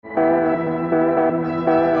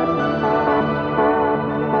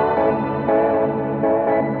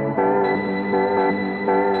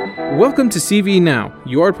Welcome to CV Now,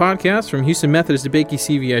 your podcast from Houston Methodist DeBakey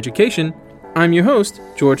CV Education. I'm your host,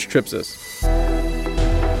 George Tripsis.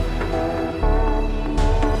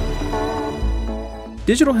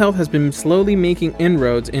 Digital health has been slowly making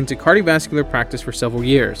inroads into cardiovascular practice for several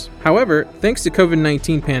years. However, thanks to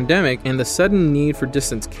COVID-19 pandemic and the sudden need for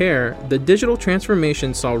distance care, the digital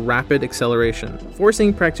transformation saw rapid acceleration,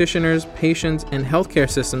 forcing practitioners, patients, and healthcare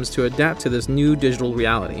systems to adapt to this new digital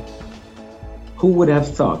reality. Who would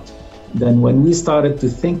have thought that when we started to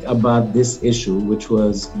think about this issue, which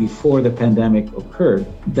was before the pandemic occurred,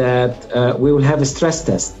 that we will have a stress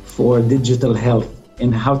test for digital health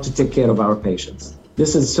and how to take care of our patients.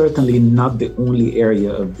 This is certainly not the only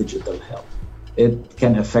area of digital health. It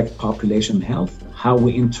can affect population health, how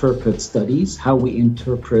we interpret studies, how we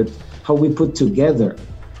put together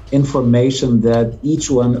information that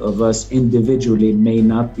each one of us individually may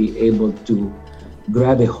not be able to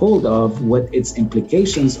grab a hold of, what its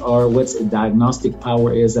implications are, what its diagnostic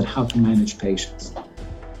power is, and how to manage patients.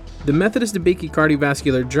 The Methodist DeBakey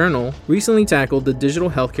Cardiovascular Journal recently tackled the digital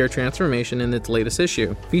healthcare transformation in its latest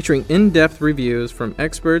issue, featuring in-depth reviews from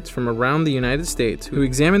experts from around the United States who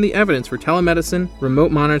examine the evidence for telemedicine,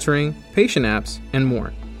 remote monitoring, patient apps, and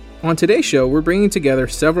more. On today's show, we're bringing together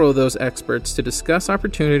several of those experts to discuss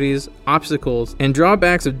opportunities, obstacles, and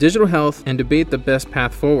drawbacks of digital health and debate the best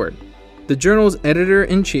path forward. The journal's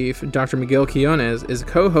editor-in-chief, Dr. Miguel Quinones, is a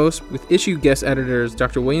co-host with issue guest editors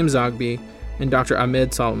Dr. William Zogby and Dr.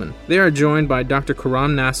 Ahmed Solomon. They are joined by Dr.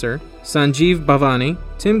 Karam Nasser, Sanjeev Bhavani,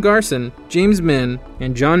 Tim Garson, James Min,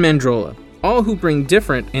 and John Mandrola, all who bring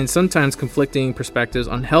different and sometimes conflicting perspectives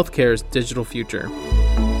on healthcare's digital future.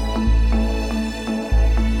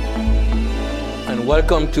 And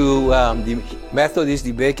welcome to the Methodist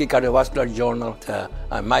DeBakey Cardiovascular Journal.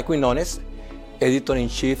 I'm Mike Quinones,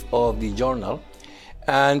 editor-in-chief of the journal.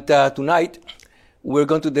 And tonight, we're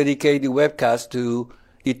going to dedicate the webcast to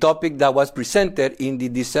the topic that was presented in the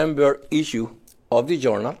December issue of the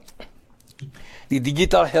journal, the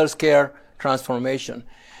digital healthcare transformation.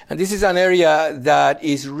 And this is an area that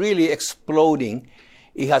is really exploding.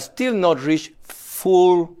 It has still not reached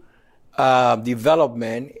full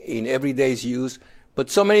development in everyday use, but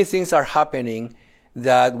so many things are happening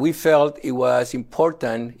that we felt it was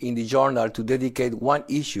important in the journal to dedicate one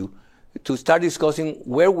issue to start discussing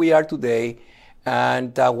where we are today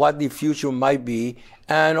and what the future might be,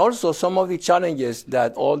 and also some of the challenges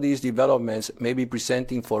that all these developments may be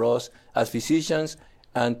presenting for us as physicians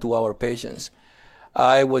and to our patients.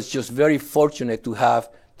 I was just very fortunate to have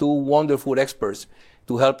two wonderful experts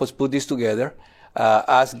to help us put this together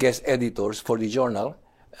as guest editors for the journal.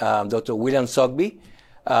 Dr. William Zogby,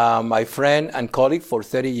 my friend and colleague for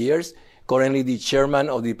 30 years, currently the chairman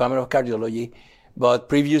of the Department of Cardiology, but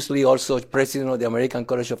previously also president of the American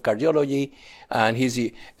College of Cardiology, and he's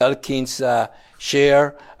the Elkins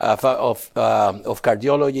chair of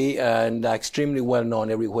cardiology, and extremely well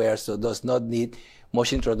known everywhere, so does not need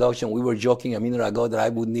much introduction. We were joking a minute ago that I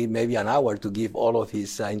would need maybe an hour to give all of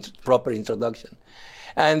his proper introduction.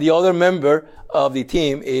 And the other member of the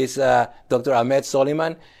team is Dr. Ahmed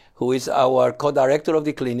Solomon, who is our co-director of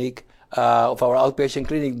the clinic, of our outpatient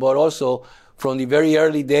clinic, but also from the very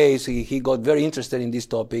early days, he got very interested in this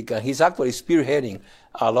topic, and he's actually spearheading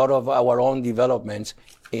a lot of our own developments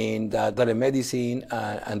in telemedicine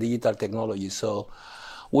and digital technology. So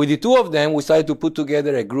with the two of them, we started to put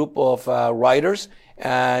together a group of writers,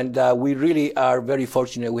 and we really are very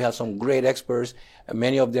fortunate. We have some great experts, and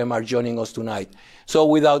many of them are joining us tonight. So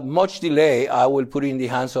without much delay, I will put it in the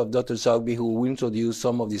hands of Dr. Zogby, who will introduce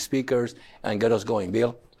some of the speakers and get us going.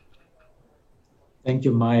 Bill? Thank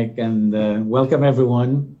you, Mike, and welcome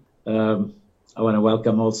everyone. I want to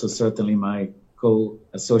welcome also certainly my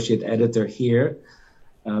co-associate editor here,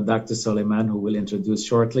 Dr. Solomon, who will introduce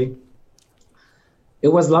shortly. It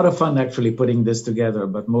was a lot of fun actually putting this together,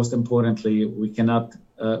 but most importantly, we cannot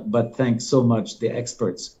but thank so much the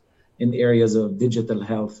experts in areas of digital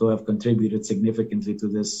health who have contributed significantly to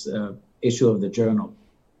this issue of the journal.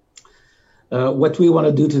 What we want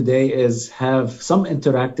to do today is have some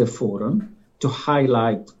interactive forum to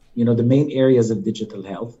highlight, the main areas of digital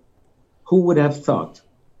health. Who would have thought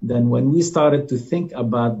that when we started to think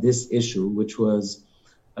about this issue, which was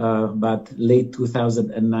about late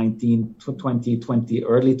 2019, 2020,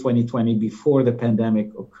 early 2020, before the pandemic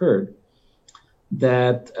occurred,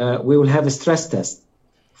 that we will have a stress test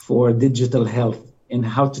for digital health and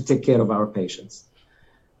how to take care of our patients.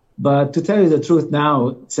 But to tell you the truth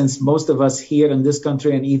now, since most of us here in this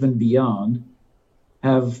country and even beyond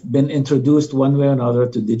have been introduced one way or another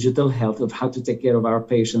to digital health, of how to take care of our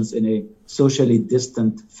patients in a socially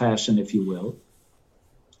distant fashion, if you will,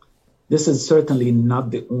 this is certainly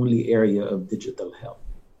not the only area of digital health.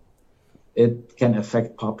 It can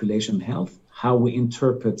affect population health, how we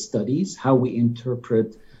interpret studies, how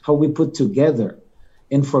we put together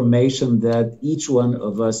information that each one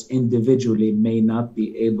of us individually may not be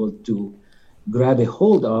able to grab a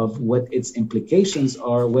hold of, what its implications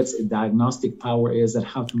are, what its diagnostic power is, and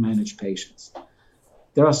how to manage patients.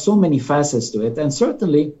 There are so many facets to it, and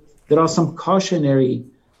certainly there are some cautionary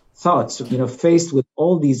thoughts, faced with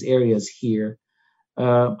all these areas here.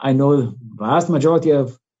 I know the vast majority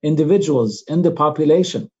of individuals in the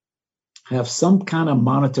population have some kind of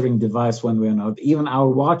monitoring device one way or another. Even our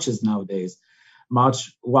watches nowadays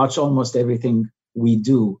watch almost everything we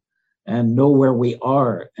do and know where we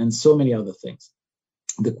are and so many other things.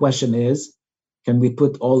 The question is, can we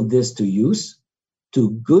put all this to use,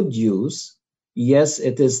 to good use? Yes,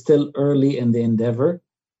 it is still early in the endeavor,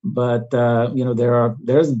 but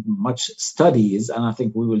there's much studies, and I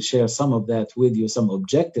think we will share some of that with you, some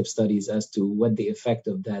objective studies as to what the effect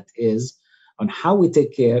of that is on how we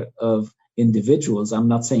take care of individuals. I'm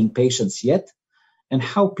not saying patients yet, and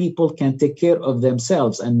how people can take care of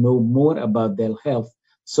themselves and know more about their health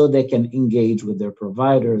so they can engage with their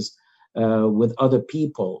providers, with other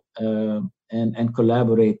people, and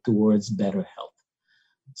collaborate towards better health.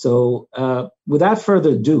 So without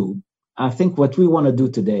further ado, I think what we want to do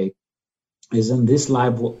today is in this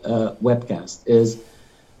live webcast is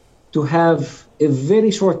to have a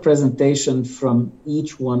very short presentation from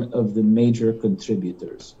each one of the major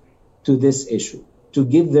contributors to this issue, to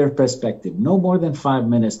give their perspective, no more than 5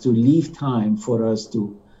 minutes, to leave time for us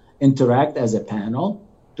to interact as a panel,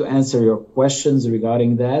 to answer your questions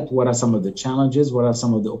regarding that. What are some of the challenges? What are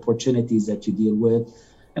some of the opportunities that you deal with?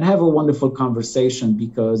 And have a wonderful conversation,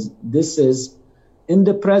 because this is in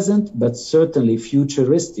the present, but certainly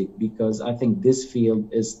futuristic, because I think this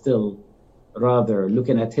field is still, rather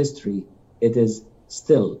looking at history, it is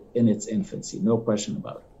still in its infancy, no question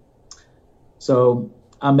about it. So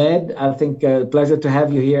Ahmed, I think a pleasure to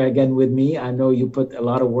have you here again with me. I know you put a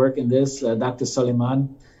lot of work in this. Dr.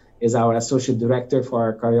 Soliman is our Associate Director for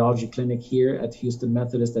our cardiology clinic here at Houston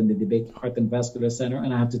Methodist and the DeBakey Heart and Vascular Center.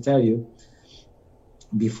 And I have to tell you,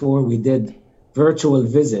 before we did virtual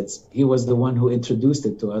visits, he was the one who introduced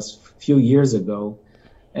it to us a few years ago.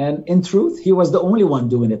 And in truth, he was the only one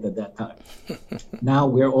doing it at that time. Now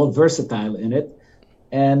we're all versatile in it.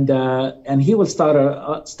 And he will start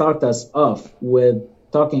us off with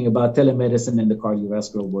talking about telemedicine in the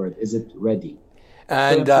cardiovascular world. Is it ready?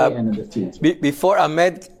 And in the future. Before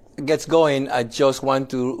Ahmed gets going, I just want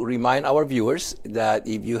to remind our viewers that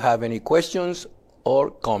if you have any questions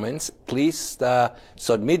or comments, please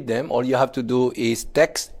submit them. All you have to do is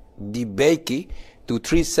text DeBakey to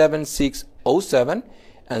 37607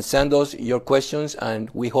 and send us your questions, and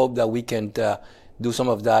we hope that we can do some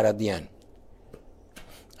of that at the end.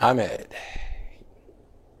 Ahmed.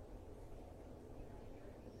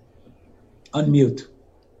 Unmute.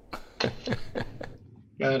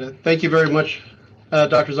 Got it. Thank you very much,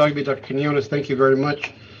 Dr. Zogby, Dr. Quinones. Thank you very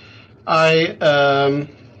much. I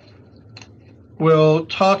will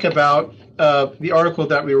talk about the article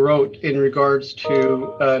that we wrote in regards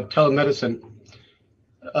to telemedicine.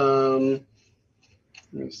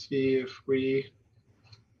 Let me see if we...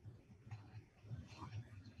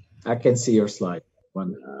 I can see your slide.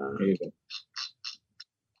 There you go.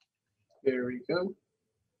 There we go.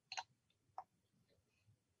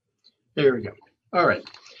 There we go. All right.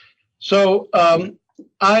 So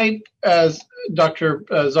as Dr.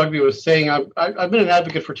 Zogby was saying, I've been an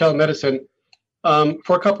advocate for telemedicine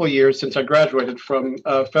for a couple of years since I graduated from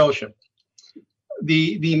fellowship.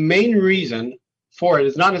 The main reason for it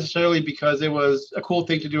is not necessarily because it was a cool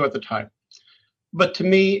thing to do at the time, but to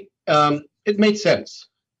me, it made sense.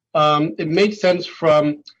 It made sense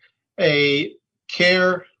from a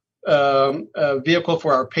care vehicle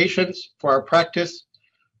for our patients, for our practice.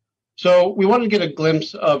 So we wanted to get a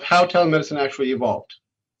glimpse of how telemedicine actually evolved.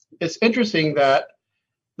 It's interesting that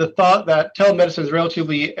the thought that telemedicine is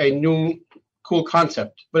relatively a new, cool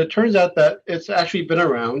concept, but it turns out that it's actually been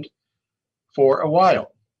around for a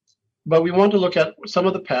while. But we want to look at some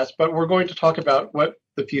of the past, but we're going to talk about what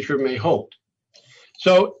the future may hold.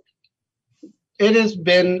 So it has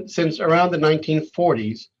been since around the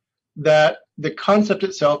 1940s that the concept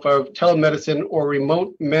itself of telemedicine or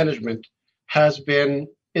remote management has been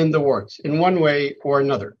in the works in one way or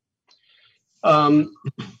another.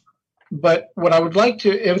 But what I would like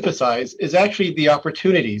to emphasize is actually the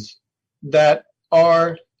opportunities that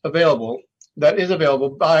are available, that is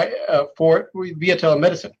available via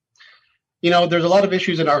telemedicine. You know, there's a lot of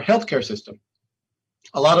issues in our healthcare system,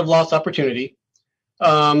 a lot of lost opportunity,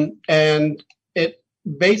 and it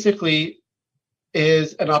basically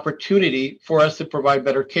is an opportunity for us to provide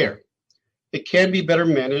better care. It can be better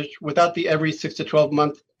managed without the every 6 to 12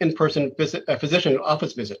 month in-person visit, physician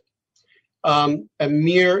office visit. A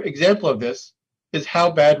mere example of this is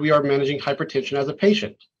how bad we are managing hypertension as a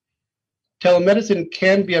patient. Telemedicine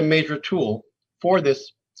can be a major tool for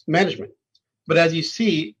this management, but as you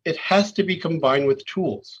see, it has to be combined with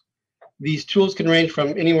tools. These tools can range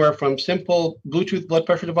from anywhere from simple Bluetooth blood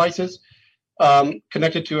pressure devices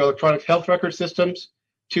connected to electronic health record systems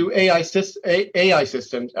to AI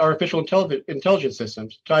systems, artificial intelligence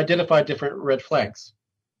systems, to identify different red flags.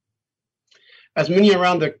 As many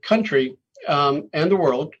around the country and the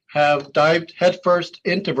world have dived headfirst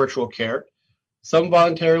into virtual care, some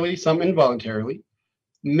voluntarily, some involuntarily,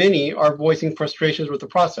 many are voicing frustrations with the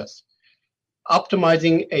process.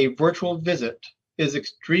 Optimizing a virtual visit is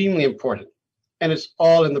extremely important, and it's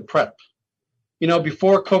all in the prep. You know,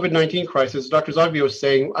 before COVID-19 crisis, Dr. Zogby was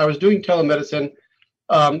saying, I was doing telemedicine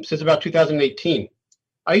since about 2018.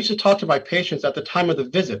 I used to talk to my patients at the time of the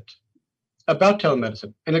visit about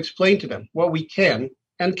telemedicine and explain to them what we can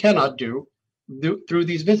and cannot do through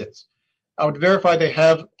these visits. I would verify they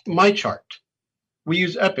have my chart. We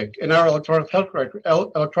use Epic in our electronic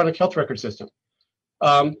health record system.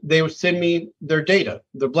 They would send me their data,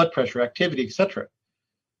 their blood pressure, activity, etc.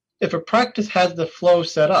 If a practice has the flow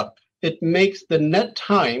set up, it makes the net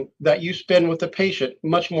time that you spend with the patient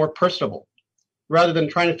much more personable, rather than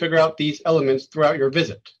trying to figure out these elements throughout your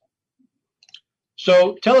visit.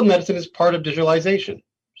 So telemedicine is part of digitalization.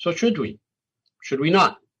 So should we? Should we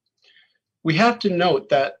not? We have to note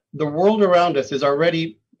that the world around us is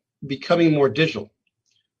already becoming more digital.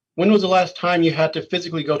 When was the last time you had to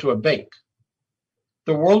physically go to a bank?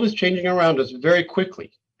 The world is changing around us very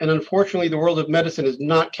quickly, and unfortunately, the world of medicine is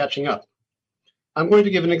not catching up. I'm going to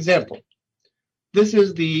give an example. This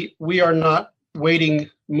is the We Are Not Waiting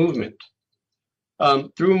movement.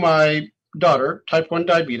 Through my daughter, type 1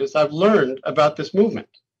 diabetes, I've learned about this movement.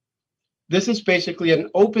 This is basically an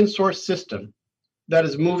open source system that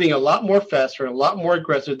is moving a lot more faster and a lot more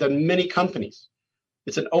aggressive than many companies.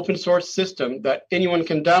 It's an open source system that anyone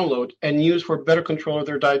can download and use for better control of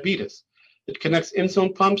their diabetes. It connects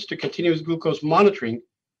insulin pumps to continuous glucose monitoring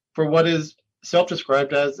for what is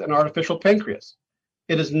self-described as an artificial pancreas.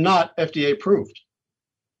 It is not FDA approved,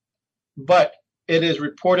 but it is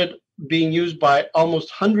reported being used by almost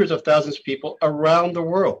hundreds of thousands of people around the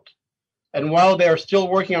world. And while they are still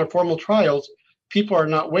working on formal trials, people are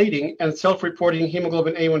not waiting and self-reporting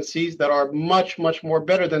hemoglobin A1Cs that are much, much more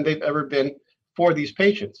better than they've ever been for these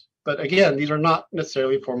patients. But again, these are not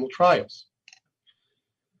necessarily formal trials.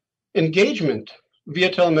 Engagement via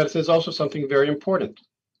telemedicine is also something very important.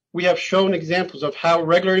 We have shown examples of how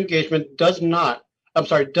regular engagement does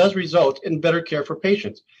result in better care for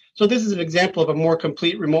patients. So this is an example of a more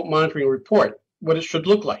complete remote monitoring report, what it should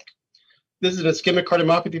look like. This is an ischemic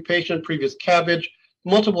cardiomyopathy patient, previous CABG,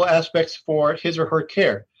 multiple aspects for his or her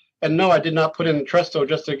care. And no, I did not put in Entresto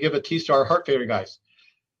just to give a T-star heart failure, guys.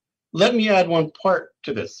 Let me add one part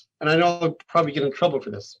to this, and I know I'll probably get in trouble for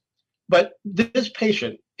this, but this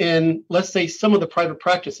patient in, let's say, some of the private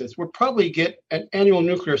practices would probably get an annual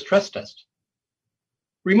nuclear stress test.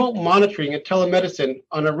 Remote monitoring and telemedicine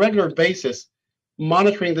on a regular basis,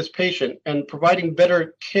 monitoring this patient and providing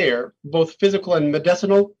better care, both physical and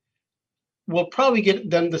medicinal, will probably get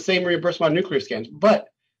them the same reimbursement on nuclear scans, but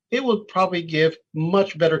it will probably give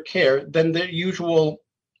much better care than the usual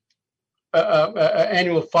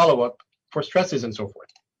annual follow-up for stresses and so forth.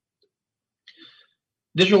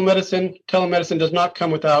 Digital medicine, telemedicine does not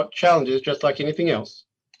come without challenges, just like anything else.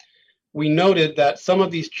 We noted that some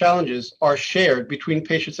of these challenges are shared between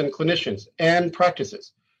patients and clinicians and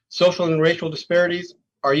practices. Social and racial disparities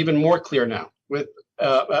are even more clear now with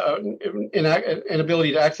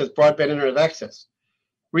inability to access broadband internet access.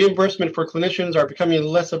 Reimbursement for clinicians are becoming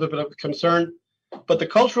less of a bit of a concern, but the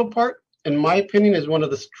cultural part, in my opinion, is one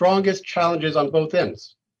of the strongest challenges on both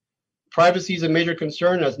ends. Privacy is a major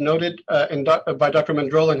concern, as noted by Dr.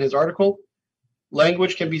 Mandrola in his article.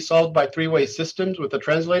 Language can be solved by three-way systems with a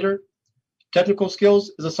translator. Technical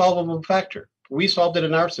skills is a solvable factor. We solved it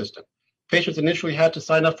in our system. Patients initially had to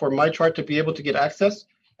sign up for MyChart to be able to get access,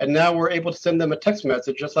 and now we're able to send them a text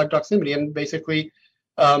message just like Doximity, and basically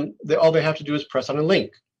all they have to do is press on a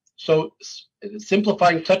link. So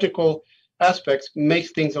simplifying technical aspects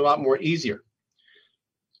makes things a lot more easier.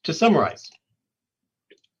 To summarize,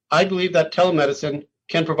 I believe that telemedicine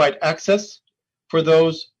can provide access for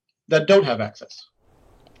those that don't have access.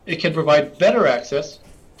 It can provide better access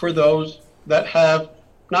for those that have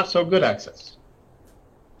not so good access.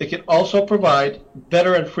 It can also provide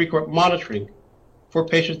better and frequent monitoring for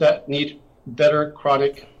patients that need better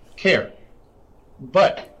chronic care.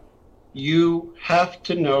 But you have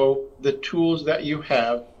to know the tools that you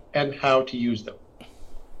have and how to use them.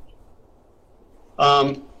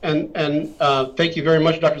 Thank you very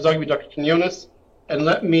much, Dr. Zogby, Dr. Quinones. And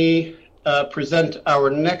let me present our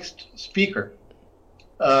next speaker,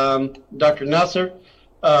 Dr. Nasser.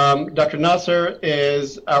 Dr. Nasser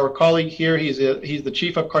is our colleague here. He's the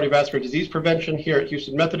Chief of Cardiovascular Disease Prevention here at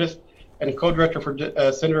Houston Methodist and co-director for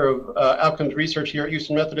Center of Outcomes Research here at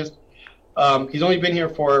Houston Methodist. He's only been here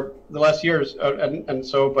for the last years,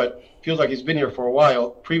 but feels like he's been here for a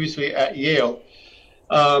while, previously at Yale.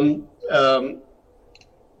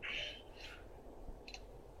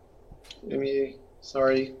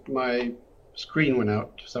 Sorry, my screen went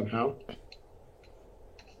out somehow.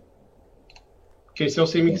 Can you still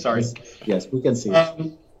see me? Sorry. Yes, we can see. I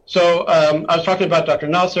was talking about Dr.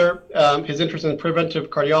 Nasser, his interest in preventive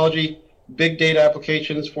cardiology, big data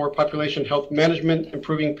applications for population health management,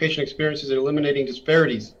 improving patient experiences, and eliminating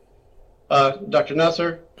disparities. Dr.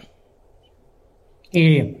 Nasser?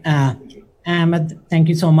 Hey, Ahmed, thank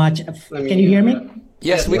you so much. Can you hear me?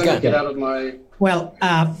 Yes, we can. Get out of my... Well,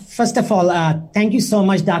 first of all, thank you so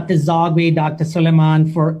much, Dr. Zogby, Dr.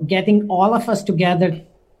 Suleiman, for getting all of us together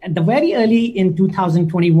at the very early in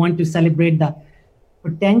 2021 to celebrate the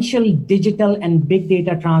potential digital and big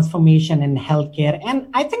data transformation in healthcare. And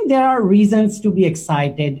I think there are reasons to be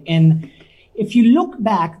excited. And if you look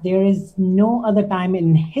back, there is no other time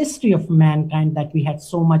in history of mankind that we had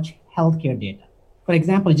so much healthcare data. For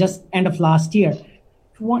example, just end of last year,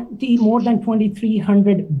 more than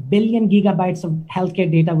 2,300 billion gigabytes of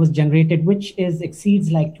healthcare data was generated, which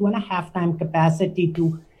exceeds like 2.5 times capacity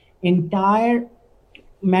to entire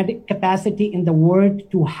capacity in the world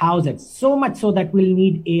to house it. So much so that we'll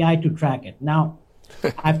need AI to track it. Now,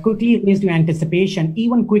 I've quickly raised your anticipation.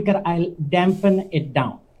 Even quicker, I'll dampen it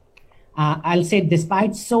down. I'll say,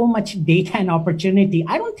 despite so much data and opportunity,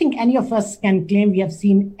 I don't think any of us can claim we have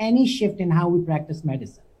seen any shift in how we practice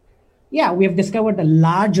medicine. Yeah, we have discovered a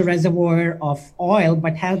large reservoir of oil,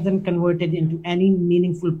 but hasn't converted into any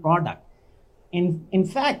meaningful product. In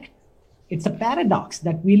fact, it's a paradox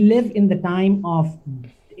that we live in the time of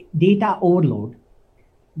data overload,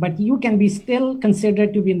 but you can be still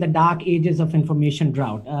considered to be in the dark ages of information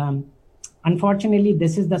drought. Unfortunately,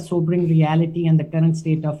 this is the sobering reality and the current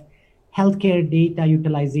state of healthcare data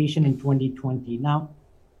utilization in 2020. Now,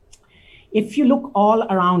 if you look all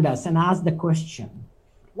around us and ask the question,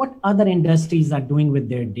 what other industries are doing with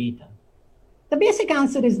their data? The basic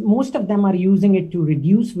answer is most of them are using it to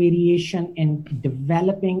reduce variation in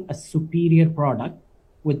developing a superior product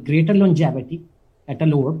with greater longevity at a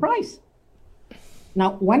lower price.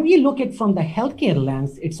 Now, when we look at it from the healthcare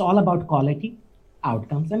lens, it's all about quality,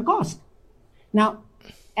 outcomes, and cost. Now,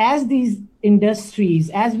 as these industries,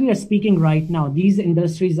 as we are speaking right now, these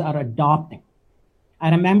industries are adopting. I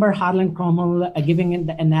remember Harlan Crombie giving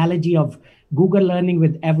the analogy of Google learning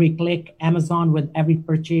with every click, Amazon with every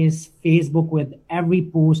purchase, Facebook with every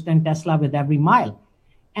post, and Tesla with every mile.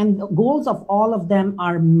 And the goals of all of them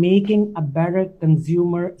are making a better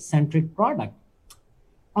consumer-centric product.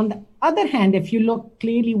 On the other hand, if you look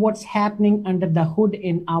clearly what's happening under the hood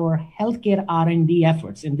in our healthcare R&D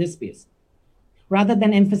efforts in this space, rather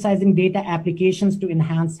than emphasizing data applications to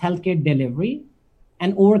enhance healthcare delivery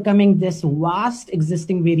and overcoming this vast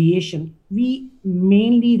existing variation, we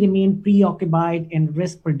mainly remain preoccupied in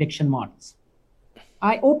risk prediction models.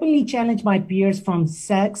 I openly challenge my peers from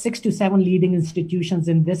 6 to 7 leading institutions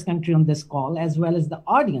in this country on this call, as well as the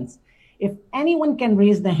audience. If anyone can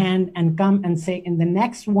raise the hand and come and say, in the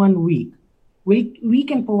next 1 week, we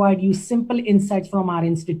can provide you simple insights from our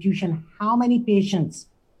institution, how many patients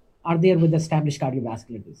are there with established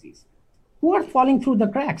cardiovascular disease who are falling through the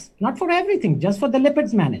cracks, not for everything, just for the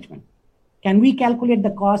lipids management. Can we calculate the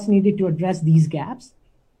cost needed to address these gaps?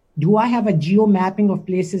 Do I have a geo mapping of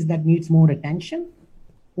places that needs more attention?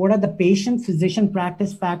 What are the patient physician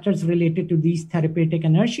practice factors related to these therapeutic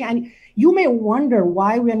inertia? And you may wonder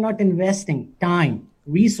why we are not investing time,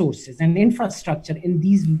 resources, and infrastructure in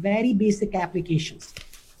these very basic applications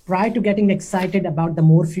prior to getting excited about the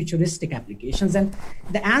more futuristic applications. And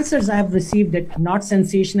the answers I have received are not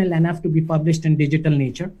sensational enough to be published in Digital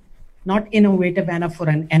Nature, not innovative enough for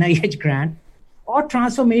an NIH grant, or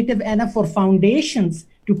transformative enough for foundations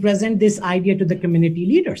to present this idea to the community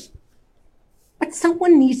leaders. But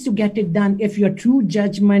someone needs to get it done if your true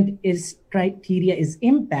judgment criteria is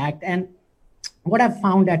impact. And what I've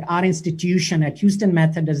found at our institution, at Houston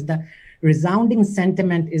Methodist, the resounding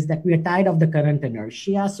sentiment is that we are tired of the current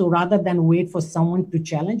inertia. So rather than wait for someone to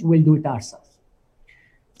challenge, we'll do it ourselves.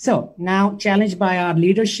 So now, challenged by our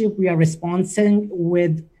leadership, we are responding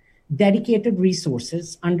with dedicated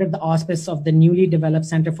resources under the auspice of the newly developed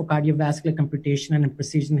Center for Cardiovascular Computation and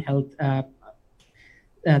Precision Health,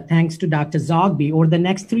 thanks to Dr. Zogby, over the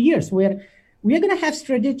next 3 years, where we are going to have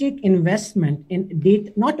strategic investment in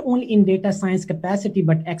data, not only in data science capacity,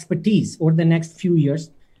 but expertise over the next few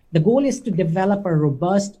years. The goal is to develop a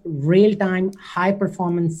robust, real-time,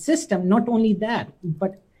 high-performance system. Not only that,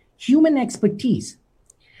 but human expertise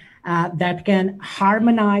that can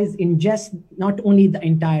harmonize, ingest not only the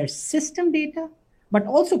entire system data, but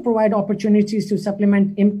also provide opportunities to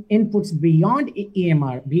supplement inputs beyond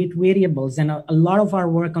EMR, be it variables, and a lot of our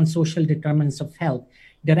work on social determinants of health,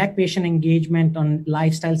 direct patient engagement on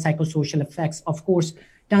lifestyle psychosocial effects, of course,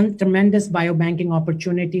 tremendous biobanking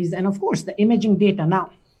opportunities, and of course, the imaging data.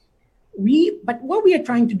 Now, but what we are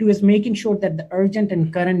trying to do is making sure that the urgent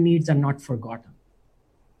and current needs are not forgotten.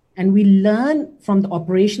 And we learn from the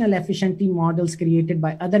operational efficiency models created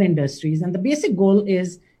by other industries. And the basic goal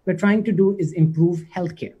is we're trying to do is improve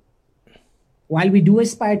healthcare. While we do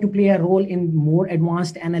aspire to play a role in more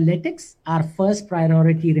advanced analytics, our first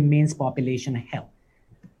priority remains population health.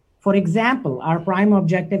 For example, our prime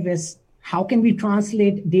objective is how can we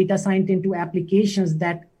translate data science into applications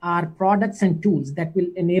that are products and tools that will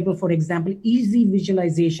enable, for example, easy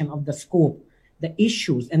visualization of the scope, the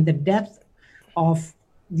issues, and the depth of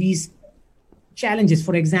these challenges.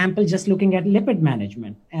 For example, just looking at lipid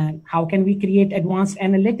management, and how can we create advanced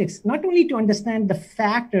analytics, not only to understand the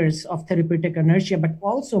factors of therapeutic inertia, but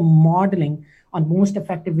also modeling on most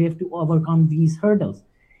effective way to overcome these hurdles.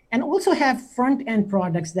 And also have front-end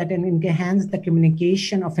products that enhance the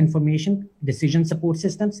communication of information, decision support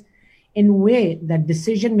systems, in a way that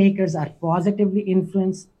decision makers are positively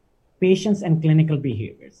influence patients and clinical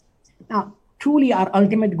behaviors. Now, truly, our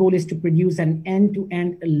ultimate goal is to produce an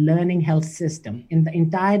end-to-end learning health system in the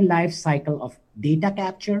entire life cycle of data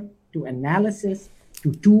capture to analysis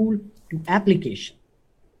to tool to application.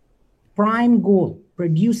 Prime goal,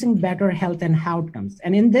 producing better health and outcomes.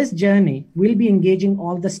 And in this journey, we'll be engaging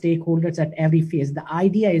all the stakeholders at every phase. The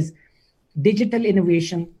idea is digital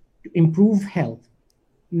innovation to improve health,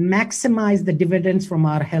 maximize the dividends from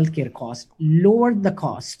our healthcare costs, lower the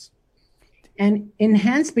costs, and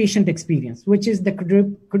enhance patient experience, which is the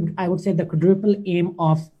quadruple aim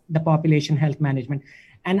of the population health management.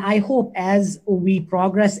 And I hope as we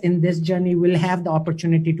progress in this journey, we'll have the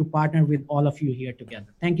opportunity to partner with all of you here together.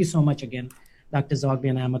 Thank you so much again, Dr. Zogby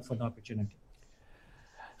and Ahmed, for the opportunity.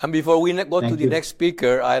 And before we go to the next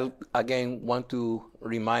speaker, I again want to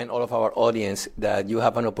remind all of our audience that you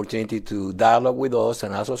have an opportunity to dialogue with us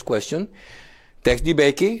and ask us questions. Text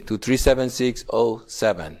DBakey to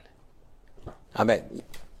 37607. Ahmed.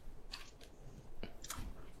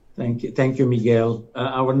 Thank you, Miguel.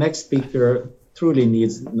 Our next speaker truly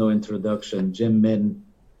needs no introduction. Jim Min,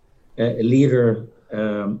 a leader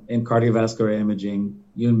in cardiovascular imaging.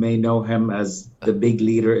 You may know him as the big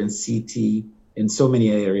leader in CT in so many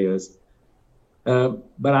areas.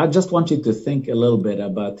 But I just want you to think a little bit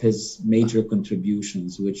about his major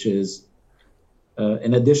contributions, which is,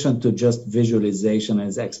 in addition to just visualization and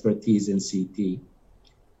his expertise in CT,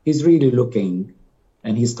 he's really looking,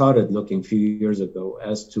 and he started looking a few years ago,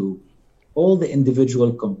 as to all the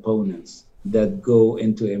individual components that go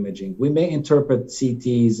into imaging. We may interpret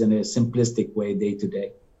CTs in a simplistic way day to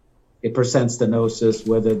day. A percent stenosis,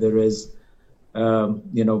 whether there is,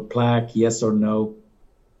 plaque, yes or no.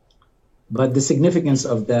 But the significance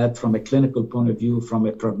of that from a clinical point of view, from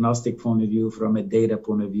a prognostic point of view, from a data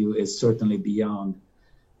point of view, is certainly beyond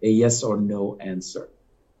a yes or no answer.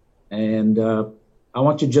 And I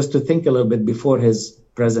want you just to think a little bit before his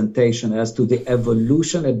presentation as to the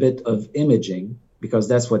evolution a bit of imaging, because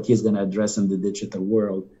that's what he's going to address in the digital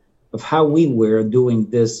world, of how we were doing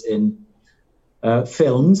this in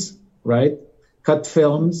films, right? Cut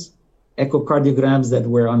films, echocardiograms that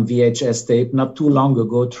were on VHS tape not too long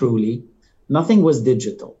ago, truly. Nothing was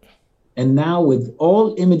digital. And now with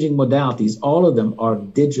all imaging modalities, all of them are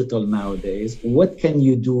digital nowadays. What can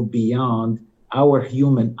you do beyond our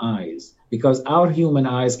human eyes? Because our human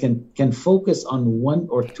eyes can focus on one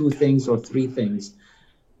or two things or three things,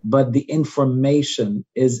 but the information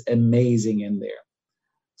is amazing in there.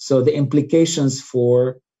 So the implications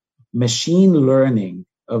for machine learning,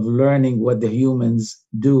 of learning what the humans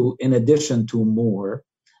do in addition to more,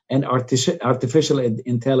 and artificial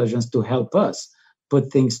intelligence to help us put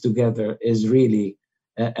things together is really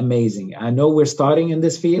amazing. I know we're starting in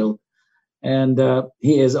this field, and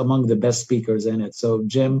he is among the best speakers in it. So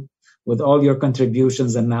Jim, with all your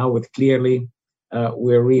contributions and now with Clearly,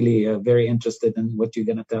 we're really very interested in what you're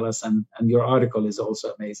going to tell us, and your article is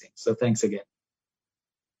also amazing. So thanks again.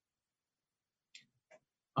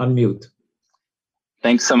 Unmute.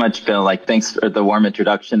 Thanks so much, Bill. Thanks for the warm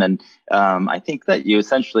introduction. And I think that you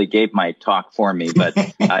essentially gave my talk for me, but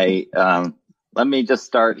let me just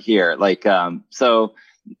start here. I'm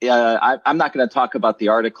not going to talk about the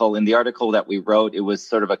article. In the article that we wrote, it was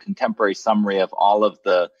sort of a contemporary summary of all of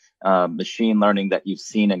the machine learning that you've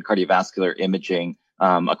seen in cardiovascular imaging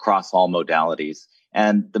across all modalities.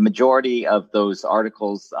 And the majority of those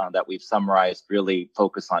articles that we've summarized really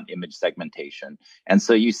focus on image segmentation. And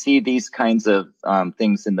so you see these kinds of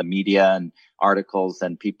things in the media and articles,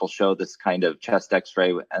 and people show this kind of chest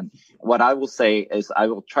x-ray. And what I will say is I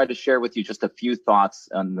will try to share with you just a few thoughts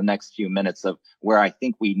in the next few minutes of where I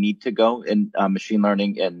think we need to go in machine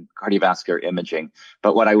learning and cardiovascular imaging.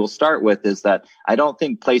 But what I will start with is that I don't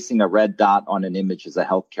think placing a red dot on an image is a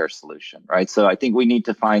healthcare solution, right? So I think we need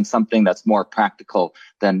to find something that's more practical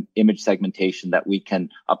than image segmentation that we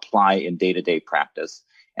can apply in day-to-day practice.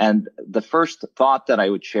 And the first thought that I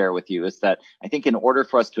would share with you is that I think in order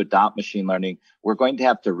for us to adopt machine learning, we're going to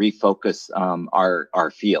have to refocus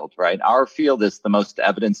our field, right? Our field is the most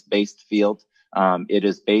evidence-based field. It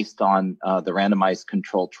is based on the randomized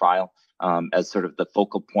controlled trial as sort of the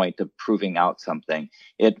focal point of proving out something.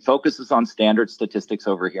 It focuses on standard statistics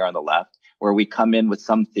over here on the left, where we come in with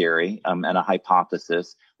some theory and a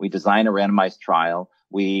hypothesis. We design a randomized trial.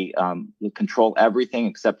 We control everything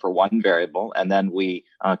except for one variable, and then we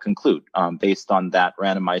conclude based on that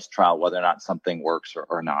randomized trial whether or not something works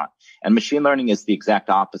or not. And machine learning is the exact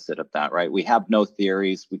opposite of that, right? We have no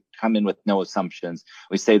theories. We come in with no assumptions.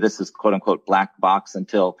 We say this is quote unquote black box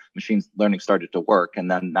until machine learning started to work,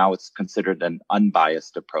 and then now it's considered an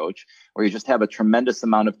unbiased approach where you just have a tremendous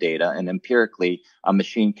amount of data, and empirically a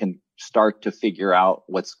machine can start to figure out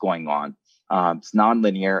what's going on. It's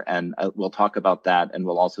nonlinear, and we'll talk about that, and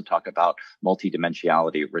we'll also talk about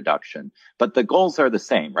multidimensionality reduction. But the goals are the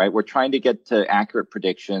same, right? We're trying to get to accurate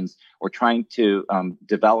predictions. We're trying to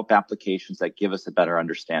develop applications that give us a better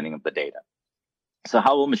understanding of the data. So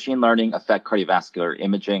how will machine learning affect cardiovascular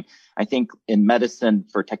imaging? I think in medicine,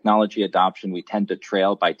 for technology adoption, we tend to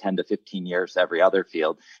trail by 10 to 15 years every other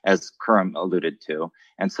field, as Khurram alluded to.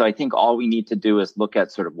 And so I think all we need to do is look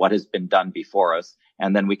at sort of what has been done before us,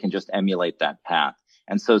 and then we can just emulate that path.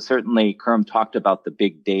 And so certainly Khurram talked about the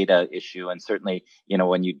big data issue, and certainly,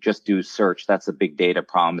 when you just do search, that's a big data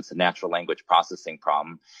problem. It's a natural language processing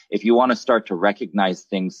problem. If you want to start to recognize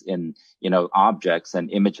things in, objects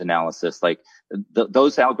and image analysis,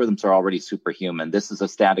 those algorithms are already superhuman. This is a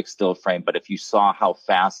static still frame, but if you saw how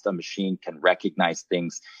fast a machine can recognize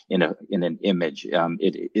things in an image,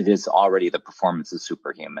 it is already, the performance is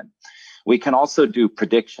superhuman. We can also do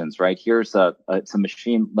predictions, right? Here's it's a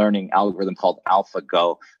machine learning algorithm called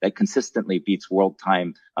AlphaGo that consistently beats world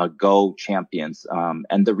time Go champions.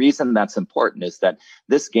 And the reason that's important is that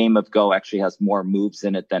this game of Go actually has more moves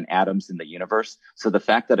in it than atoms in the universe. So the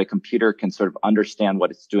fact that a computer can sort of understand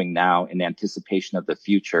what it's doing now in anticipation of the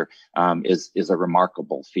future is a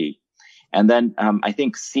remarkable feat. And then I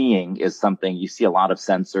think seeing is something, you see a lot of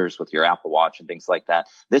sensors with your Apple Watch and things like that.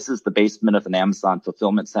 This is the basement of an Amazon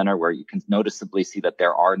fulfillment center where you can noticeably see that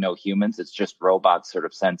there are no humans. It's just robots sort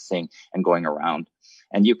of sensing and going around.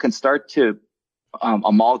 And you can start to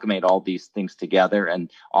amalgamate all these things together,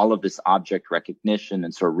 and all of this object recognition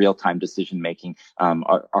and sort of real-time decision-making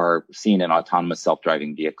are seen in autonomous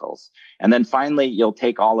self-driving vehicles. And then finally, you'll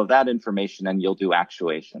take all of that information and you'll do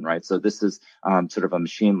actuation, right? So this is sort of a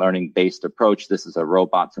machine learning-based approach. This is a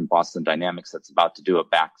robot from Boston Dynamics that's about to do a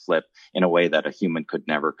backflip in a way that a human could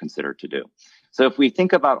never consider to do. So if we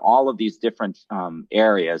think about all of these different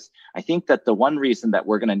areas, I think that the one reason that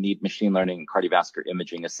we're going to need machine learning in cardiovascular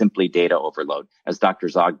imaging is simply data overload, as Dr.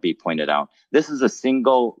 Zogby pointed out. This is a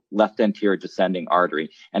single left anterior descending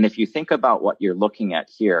artery. And if you think about what you're looking at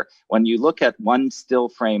here, when you look at one still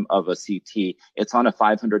frame of a CT, it's on a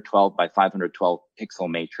 512 by 512 pixel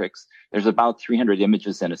matrix. There's about 300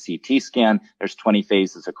 images in a CT scan. There's 20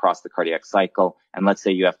 phases across the cardiac cycle. And let's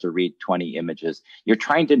say you have to read 20 images. You're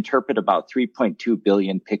trying to interpret about 3.2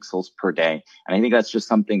 billion pixels per day. And I think that's just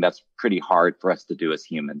something that's pretty hard for us to do as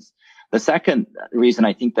humans. The second reason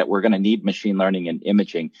I think that we're going to need machine learning in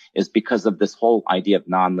imaging is because of this whole idea of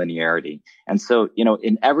nonlinearity. And so,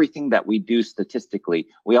 in everything that we do statistically,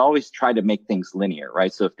 we always try to make things linear,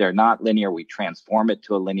 right? So if they're not linear, we transform it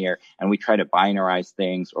to a linear, and we try to binarize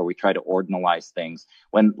things, or we try to ordinalize things,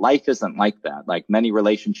 when life isn't like that. Like, many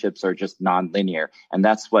relationships are just nonlinear, and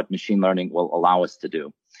that's what machine learning will allow us to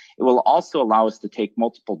do. It will also allow us to take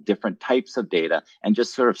multiple different types of data and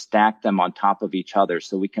just sort of stack them on top of each other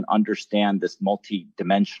so we can understand this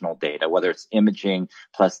multi-dimensional data, whether it's imaging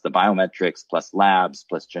plus the biometrics plus labs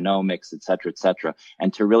plus genomics, et cetera,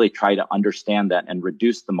 and to really try to understand that and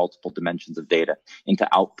reduce the multiple dimensions of data into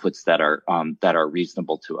outputs that are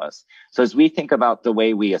reasonable to us. So as we think about the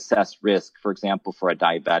way we assess risk, for example, for a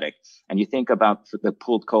diabetic, and you think about the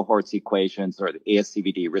pooled cohorts equations or the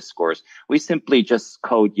ASCVD risk scores, we simply just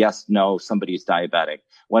code yes, no, somebody's diabetic.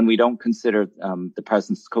 When we don't consider the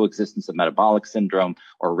coexistence of metabolic syndrome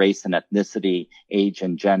or race and ethnicity, age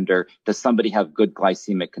and gender, does somebody have good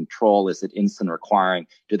glycemic control? Is it insulin requiring?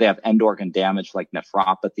 Do they have end organ damage like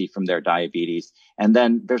nephropathy from their diabetes? And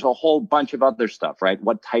then there's a whole bunch of other stuff, right?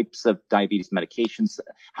 What types of diabetes medications?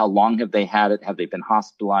 How long have they had it? Have they been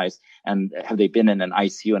hospitalized? And have they been in an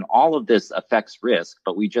ICU? And all of this affects risk,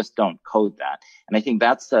 but we just don't code that. And I think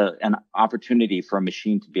that's an opportunity for a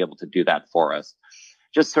machine to be able to do that for us.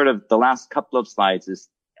 Just sort of the last couple of slides is,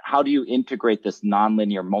 how do you integrate this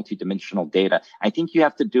nonlinear multidimensional data? I think you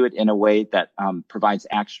have to do it in a way that provides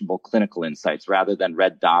actionable clinical insights rather than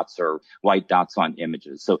red dots or white dots on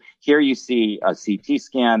images. So here you see a CT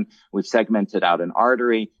scan. We've segmented out an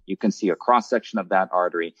artery. You can see a cross-section of that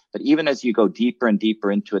artery. But even as you go deeper and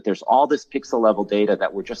deeper into it, there's all this pixel level data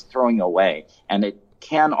that we're just throwing away. And it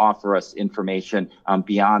can offer us information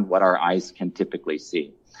beyond what our eyes can typically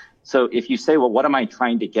see. So if you say, well, what am I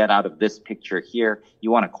trying to get out of this picture here?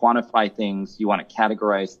 You want to quantify things. You want to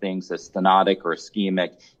categorize things as stenotic or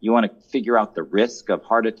ischemic. You want to figure out the risk of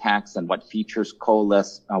heart attacks and what features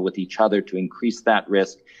coalesce with each other to increase that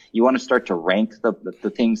risk. You want to start to rank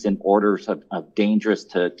the things in orders of dangerous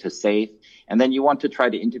to safe. And then you want to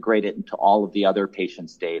try to integrate it into all of the other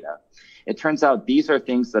patients' data. It turns out these are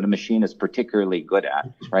things that a machine is particularly good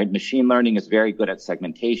at, right? Machine learning is very good at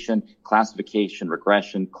segmentation, classification,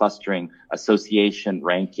 regression, clustering, association,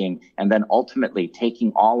 ranking, and then ultimately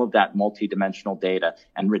taking all of that multidimensional data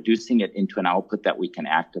and reducing it into an output that we can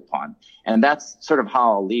act upon. And that's sort of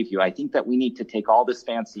how I'll leave you. I think that we need to take all this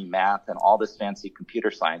fancy math and all this fancy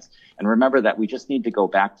computer science and remember that we just need to go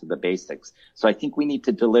back to the basics. So I think we need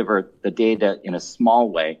to deliver the data in a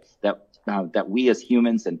small way that we as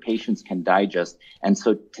humans and patients can digest. And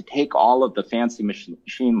so to take all of the fancy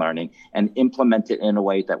machine learning and implement it in a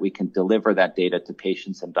way that we can deliver that data to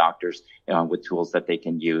patients and doctors with tools that they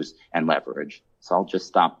can use and leverage. So I'll just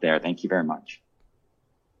stop there. Thank you very much.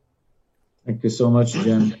 Thank you so much,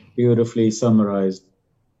 Jim. Beautifully summarized.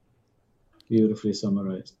 Beautifully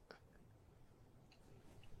summarized.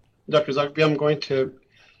 Dr. Zogby, I'm going to.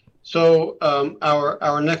 So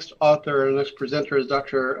our next author and next presenter is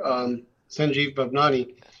Dr. Sanjeev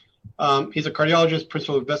Bhavnani. He's a cardiologist,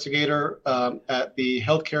 principal investigator at the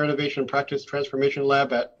Healthcare Innovation Practice Transformation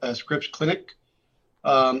Lab at Scripps Clinic.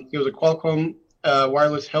 He was a Qualcomm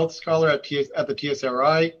wireless health scholar at the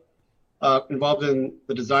TSRI, involved in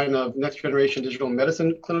the design of next generation digital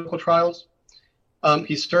medicine clinical trials.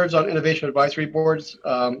 He serves on innovation advisory boards,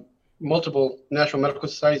 multiple national medical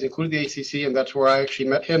societies, including the ACC, and that's where I actually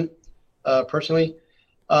met him personally.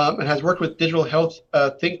 And has worked with digital health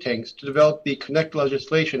think tanks to develop the Connect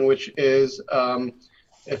legislation, which is,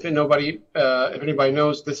 if anybody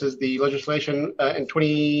knows, this is the legislation in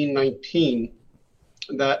 2019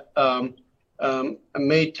 that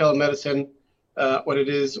made telemedicine what it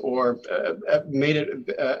is, or made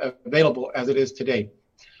it available as it is today.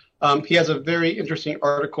 He has a very interesting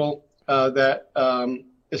article that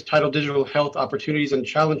is titled Digital Health Opportunities and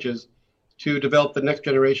Challenges to Develop the Next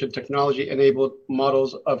Generation Technology-Enabled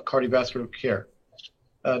Models of Cardiovascular Care.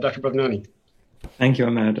 Dr. Bhavnani. Thank you,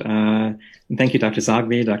 Ahmed. And thank you, Dr.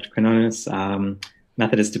 Zogby, Dr. Quinones,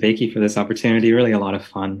 Methodist DeBakey for this opportunity. Really a lot of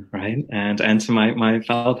fun, right? And to my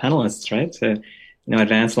fellow panelists, right? To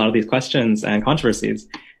advance a lot of these questions and controversies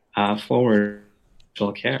forward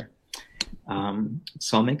digital care.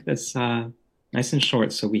 So I'll make this nice and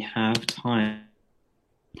short so we have time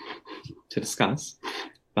to discuss.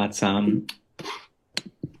 But so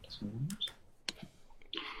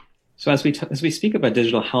as we speak about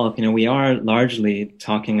digital health, we are largely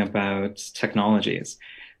talking about technologies,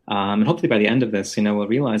 and hopefully by the end of this, we'll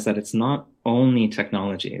realize that it's not only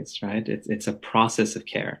technologies, right? It's a process of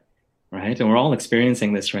care, right? And we're all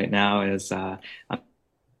experiencing this right now, as I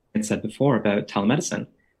said before about telemedicine,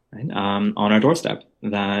 right? On our doorstep.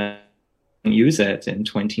 That we use it in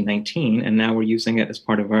 2019, and now we're using it as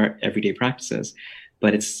part of our everyday practices.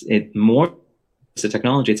 But it's a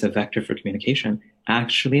technology, it's a vector for communication,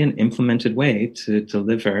 actually an implemented way to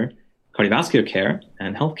deliver cardiovascular care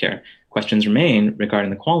and healthcare. Questions remain regarding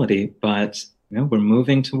the quality, but we're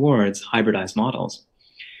moving towards hybridized models.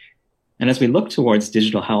 And as we look towards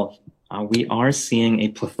digital health, we are seeing a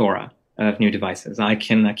plethora of new devices. I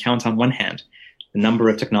can count on one hand the number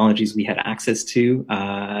of technologies we had access to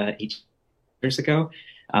 8 years ago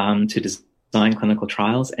to design clinical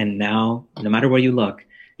trials. And now, no matter where you look,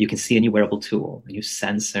 you can see a new wearable tool, a new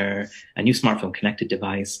sensor, a new smartphone connected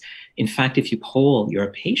device. In fact, if you poll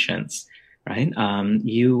your patients, right,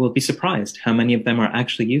 you will be surprised how many of them are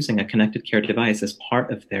actually using a connected care device as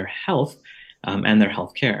part of their health and their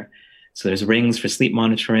health care. So there's rings for sleep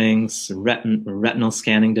monitoring, retinal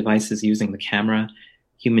scanning devices using the camera,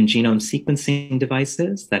 human genome sequencing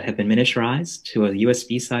devices that have been miniaturized to a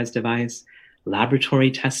USB-sized device,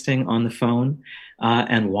 laboratory testing on the phone,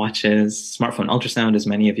 and watches, smartphone ultrasound, as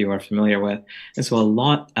many of you are familiar with. And so a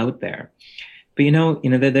lot out there. But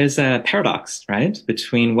there's a paradox, right,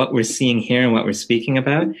 between what we're seeing here and what we're speaking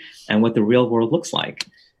about and what the real world looks like.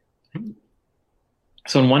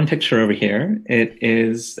 So in one picture over here, it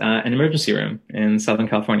is an emergency room in Southern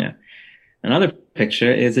California. Another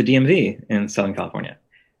picture is a DMV in Southern California,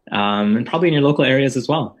 and probably in your local areas as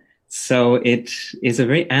well. So it is a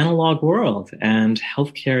very analog world, and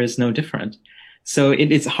healthcare is no different. So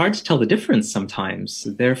it's hard to tell the difference sometimes.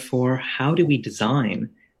 Therefore, how do we design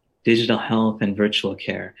digital health and virtual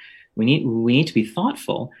care? We need to be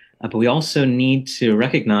thoughtful, but we also need to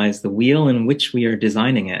recognize the wheel in which we are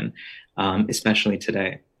designing in, especially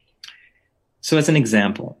today. So as an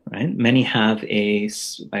example, right, many have a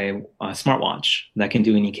smartwatch that can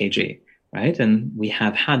do an EKG, right? And we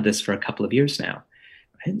have had this for a couple of years now.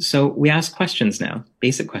 Right? So we ask questions now,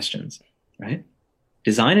 basic questions, right?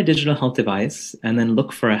 Design a digital health device and then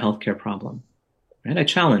look for a healthcare problem. Right? I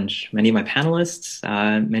challenge many of my panelists,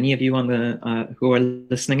 many of you on the who are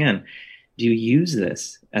listening in. Do you use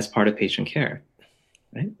this as part of patient care?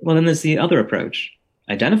 Right? Well, then there's the other approach: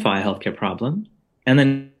 identify a healthcare problem and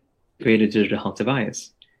then create a digital health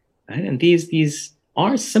device. Right? And these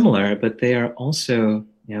are similar, but they are also,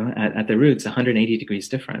 at the roots, 180 degrees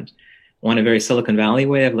different. One, a very Silicon Valley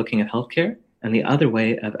way of looking at healthcare, and the other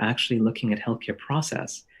way of actually looking at healthcare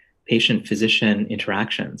process, patient-physician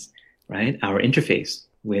interactions, right? Our interface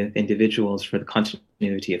with individuals for the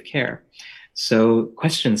continuity of care. So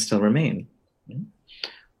questions still remain.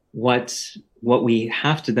 What we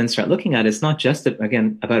have to then start looking at is not just,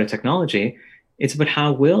 again, about a technology, it's about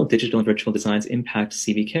how will digital and virtual designs impact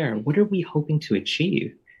CV care? What are we hoping to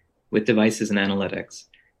achieve with devices and analytics?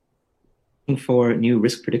 For new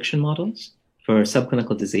risk prediction models for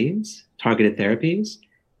subclinical disease, targeted therapies,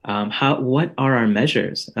 what are our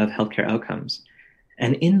measures of healthcare outcomes?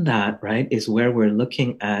 And in that, right, is where we're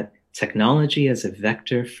looking at technology as a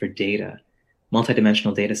vector for data,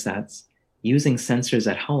 multidimensional data sets, using sensors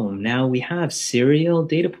at home. Now we have serial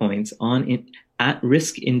data points on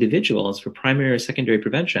at-risk individuals for primary or secondary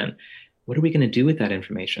prevention. What are we going to do with that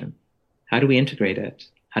information? How do we integrate it?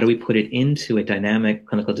 How do we put it into a dynamic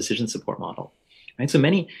clinical decision support model? Right. So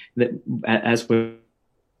many that, as we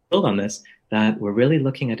build on this, that we're really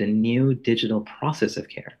looking at a new digital process of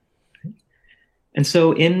care. Right? And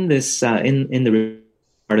so in this, in the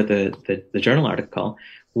part of the journal article,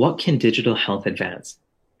 what can digital health advance?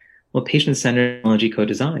 Well, patient-centered technology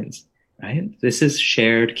co-designs. Right. This is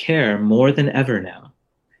shared care more than ever now.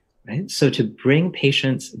 Right. So to bring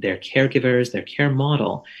patients, their caregivers, their care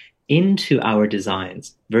model into our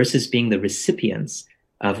designs versus being the recipients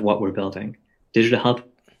of what we're building. Digital health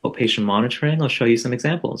patient monitoring, I'll show you some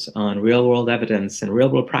examples on real world evidence and real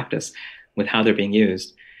world practice with how they're being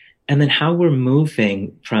used. And then how we're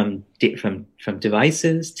moving from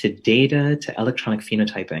devices to data to electronic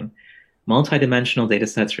phenotyping, multidimensional data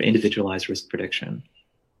sets for individualized risk prediction.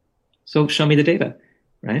 So show me the data,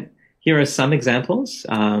 right? Here are some examples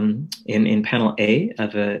in panel A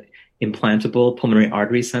of a implantable pulmonary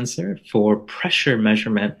artery sensor for pressure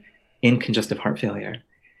measurement in congestive heart failure.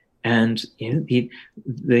 And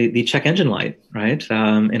the check engine light, right,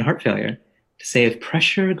 in heart failure to say if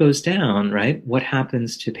pressure goes down, right, what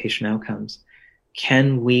happens to patient outcomes?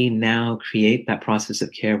 Can we now create that process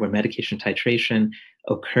of care where medication titration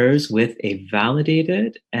occurs with a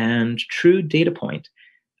validated and true data point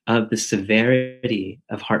of the severity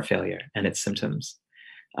of heart failure and its symptoms?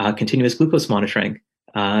 Continuous glucose monitoring,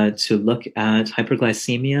 to look at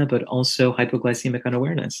hyperglycemia, but also hypoglycemic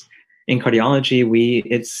unawareness. In cardiology,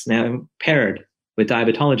 it's now paired with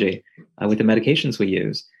diabetology, with the medications we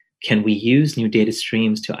use. Can we use new data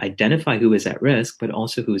streams to identify who is at risk, but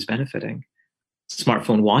also who is benefiting?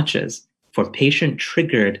 Smartphone watches for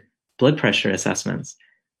patient-triggered blood pressure assessments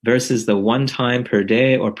versus the one time per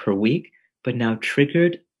day or per week, but now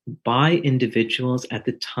triggered by individuals at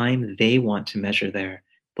the time they want to measure their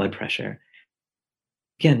blood pressure.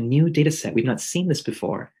 Again, new data set. We've not seen this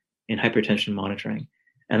before in hypertension monitoring.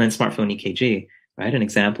 And then smartphone EKG, right? And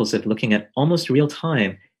examples of looking at almost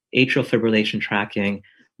real-time atrial fibrillation tracking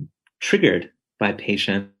triggered by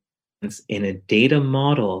patients in a data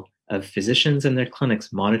model of physicians and their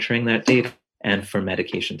clinics monitoring that data and for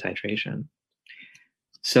medication titration.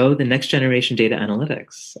 So the next generation data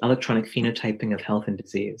analytics, electronic phenotyping of health and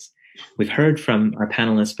disease. We've heard from our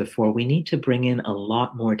panelists before, we need to bring in a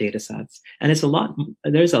lot more data sets. And there's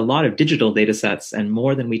a lot of digital data sets and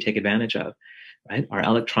more than we take advantage of, right? Our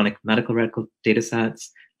electronic medical record data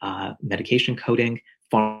sets, medication coding,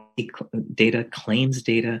 pharmacy data, claims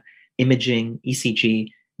data, imaging,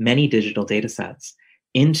 ECG, many digital data sets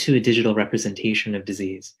into a digital representation of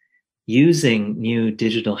disease using new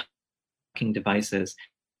digital devices.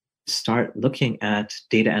 Start looking at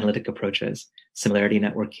data analytic approaches, similarity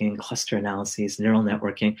networking, cluster analyses, neural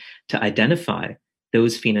networking to identify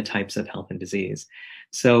those phenotypes of health and disease.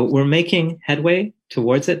 So we're making headway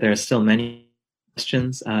towards it. There are still many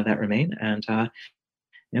questions that remain, and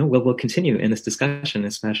we'll continue in this discussion,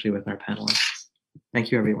 especially with our panelists.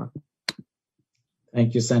 Thank you, everyone.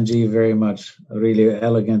 Thank you, Sanjeev, very much. Really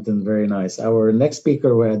elegant and very nice. Our next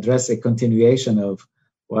speaker will address a continuation of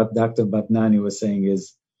what Dr. Bhatnani was saying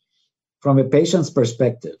is, from a patient's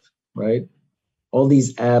perspective, right? All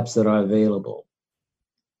these apps that are available,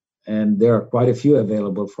 and there are quite a few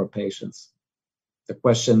available for patients. The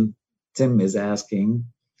question Tim is asking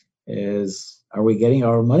is, are we getting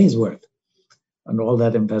our money's worth on all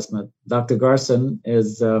that investment? Dr. Garson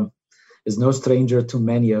is no stranger to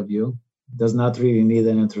many of you, does not really need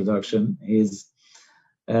an introduction. He's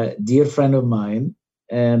a dear friend of mine,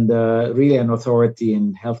 and really an authority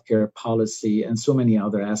in healthcare policy and so many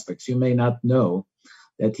other aspects. You may not know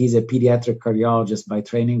that he's a pediatric cardiologist by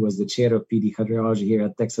training, was the chair of PD cardiology here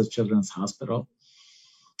at Texas Children's Hospital,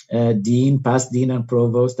 past dean and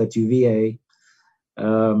provost at UVA,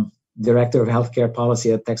 director of healthcare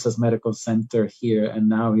policy at Texas Medical Center here, and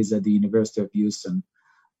now he's at the University of Houston,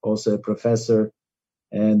 also a professor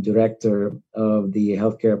and director of the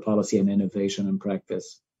healthcare policy and innovation and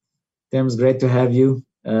practice. Tim, it's great to have you.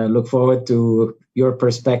 Look forward to your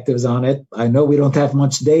perspectives on it. I know we don't have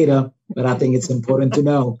much data, but I think it's important to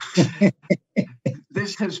know.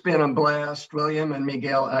 This has been a blast, William and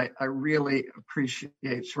Miguel. I really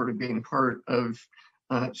appreciate sort of being part of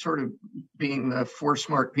sort of being the four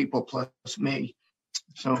smart people plus me.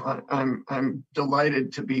 So I'm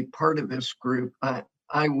delighted to be part of this group.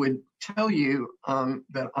 I would tell you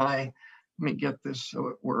that let me get this so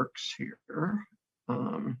it works here.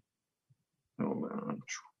 Hold on.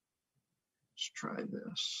 Let's try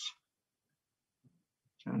this.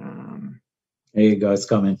 There you go. It's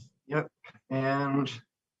coming. Yep. And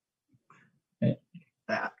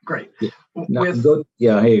that. Great. Here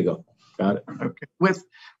you go. Got it. Okay.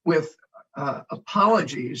 With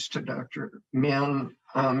apologies to Dr. Min,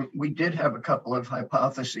 we did have a couple of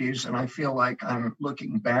hypotheses, and I feel like I'm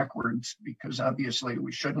looking backwards because obviously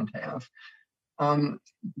we shouldn't have.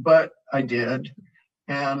 But I did.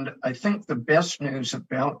 And I think the best news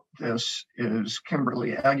about this is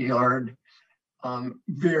Kimberly Aguillard,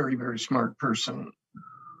 very, very smart person,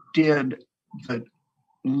 did the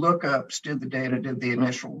lookups, did the data, did the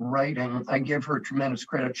initial writing. I give her tremendous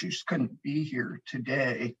credit. She just couldn't be here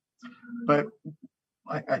today. But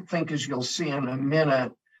I think, as you'll see in a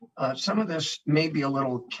minute, some of this may be a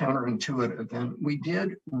little counterintuitive. And we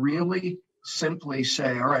did really simply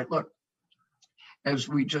say, all right, look, as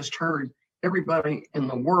we just heard, everybody in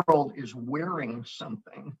the world is wearing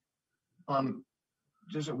something.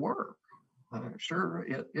 Does it work? Sure,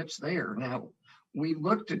 it's there. Now, we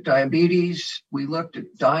looked at diabetes, we looked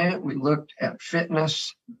at diet, we looked at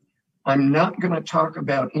fitness. I'm not going to talk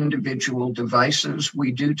about individual devices.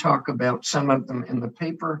 We do talk about some of them in the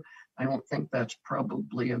paper. I don't think that's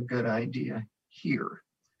probably a good idea here.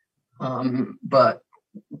 But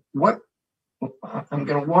what I'm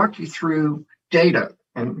going to walk you through data,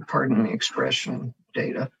 and pardon the expression,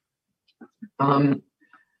 data,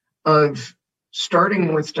 of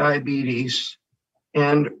starting with diabetes.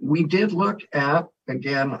 And we did look at,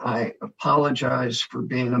 again, I apologize for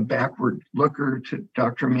being a backward looker to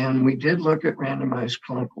Dr. Min. We did look at randomized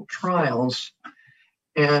clinical trials,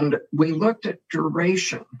 and we looked at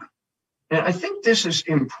duration. And I think this is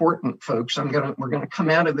important, folks. We're going to come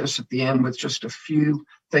out of this at the end with just a few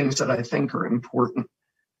things that I think are important.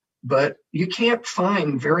 But you can't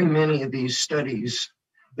find very many of these studies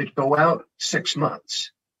that go out 6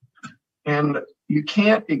 months. And you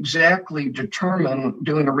can't exactly determine,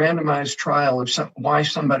 doing a randomized trial, of why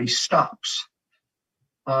somebody stops.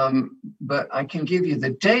 But I can give you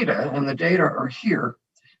the data, and the data are here,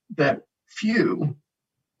 that few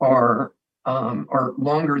are or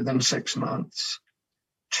longer than 6 months.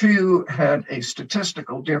 2 had a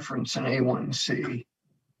statistical difference in A1C.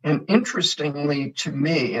 And interestingly to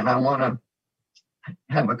me, and I want to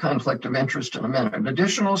have a conflict of interest in a minute,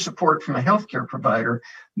 additional support from a healthcare provider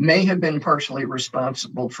may have been partially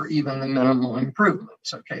responsible for even the minimal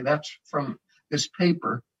improvements. Okay, that's from this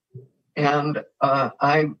paper. And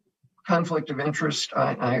conflict of interest,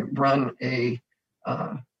 I run a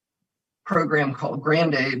program called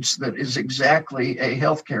Grandaids that is exactly a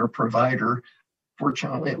healthcare provider.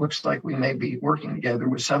 Fortunately, it looks like we may be working together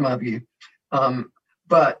with some of you.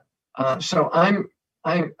 So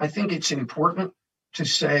I think it's important to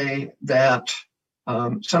say that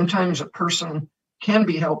sometimes a person can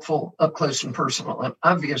be helpful up close and personal. And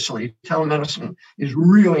obviously, telemedicine is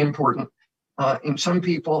really important. In some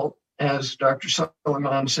people, as Dr.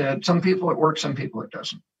 Soliman said, some people it works, some people it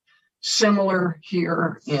doesn't. Similar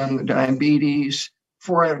here in the diabetes,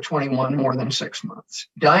 4 out of 21, more than 6 months.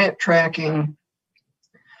 Diet tracking,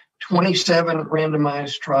 27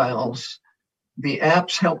 randomized trials. The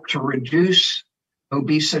apps help to reduce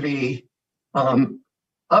obesity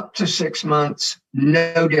up to 6 months,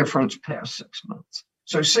 no difference past 6 months.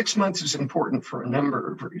 So 6 months is important for a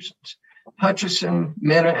number of reasons. Hutchison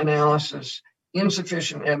meta-analysis,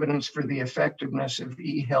 insufficient evidence for the effectiveness of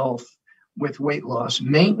eHealth with weight loss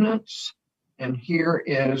maintenance. And here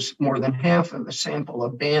is more than half of the sample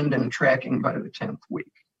abandoned tracking by the 10th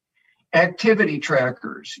week. Activity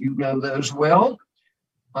trackers, you know those well.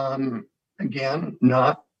 Again,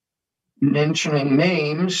 not mentioning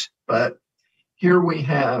names, but here we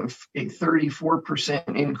have a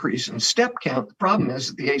 34% increase in step count. The problem is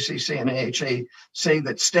that the ACC and AHA say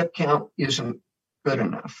that step count isn't good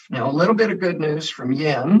enough. Now, a little bit of good news from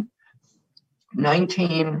Yen.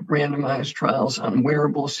 19 randomized trials on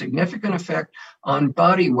wearable, significant effect on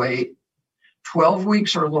body weight, 12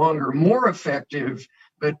 weeks or longer, more effective,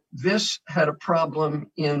 but this had a problem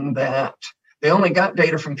in that they only got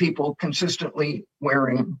data from people consistently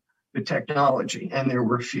wearing the technology, and there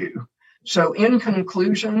were few. So in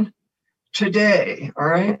conclusion, today, all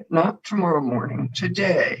right, not tomorrow morning,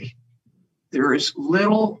 today, there is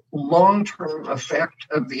little long-term effect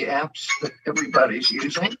of the apps that everybody's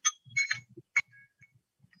using.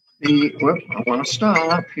 I want to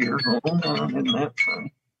stop here. Hold on, in that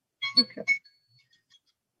fun. Okay.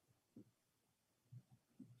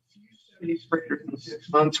 Studies greater than 6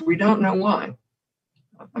 months. We don't know why.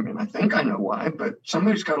 I mean, I think I know why, but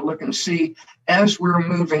somebody's got to look and see as we're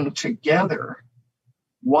moving together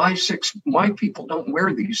why people don't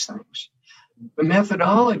wear these things. The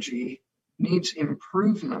methodology needs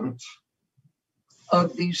improvement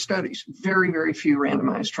of these studies. Very, very few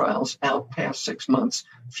randomized trials out past 6 months,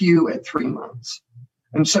 few at 3 months.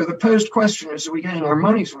 And so the posed question is, are we getting our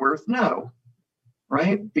money's worth? No,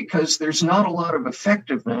 right? Because there's not a lot of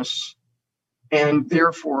effectiveness, and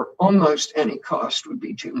therefore almost any cost would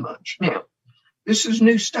be too much. Now, this is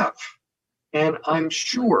new stuff, and I'm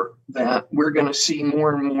sure that we're going to see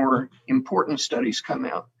more and more important studies come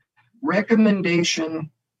out.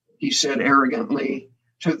 Recommendation, he said arrogantly,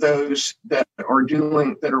 to those that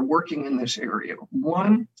are working in this area.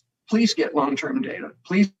 1, please get long-term data.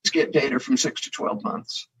 Please get data from 6 to 12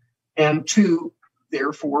 months. And 2,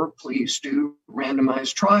 therefore, please do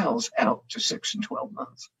randomized trials out to 6 and 12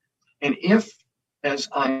 months. And if, as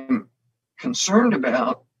I'm concerned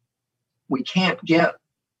about, we can't get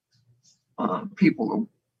people to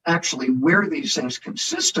actually wear these things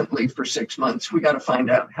consistently for 6 months, we got to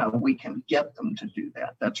find out how we can get them to do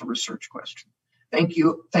that. That's a research question. Thank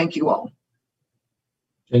you. Thank you all.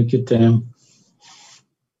 Thank you, Tim.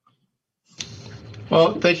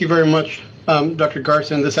 Well, thank you very much, Dr.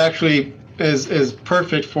 Garson. This actually is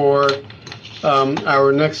perfect for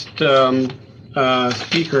our next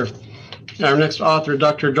speaker, our next author,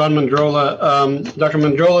 Dr. John Mandrola. Dr.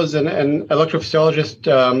 Mandrola is an electrophysiologist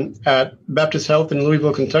at Baptist Health in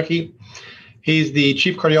Louisville, Kentucky. He's the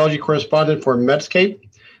chief cardiology correspondent for Medscape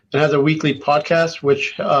and has a weekly podcast,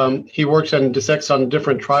 which he works and dissects on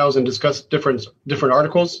different trials and discuss different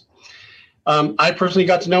articles. I personally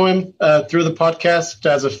got to know him through the podcast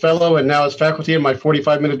as a fellow and now as faculty in my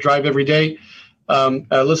 45-minute drive every day,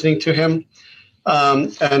 listening to him.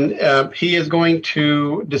 And he is going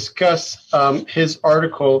to discuss his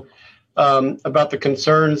article about the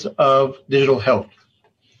concerns of digital health.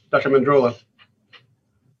 Dr. Mandrola.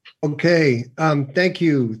 Okay. Thank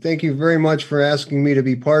you. Thank you very much for asking me to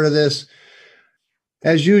be part of this.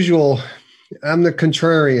 As usual, I'm the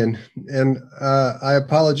contrarian, and I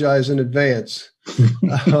apologize in advance.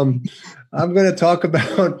 I'm going to talk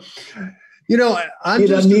about, You know, you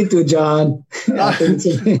don't need to, John.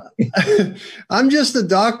 I'm just a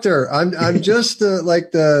doctor. I'm just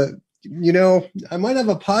like the, you know, I might have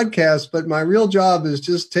a podcast, but my real job is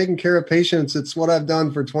just taking care of patients. It's what I've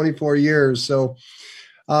done for 24 years. So,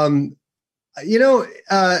 you know,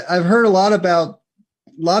 I've heard a lot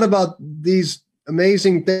about these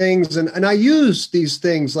amazing things, and I use these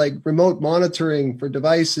things like remote monitoring for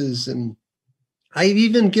devices, and I've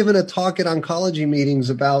even given a talk at oncology meetings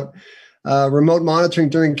about remote monitoring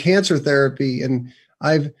during cancer therapy, and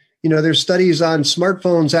there's studies on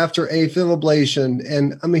smartphones after AFib ablation,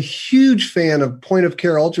 and I'm a huge fan of point of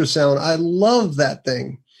care ultrasound. I love that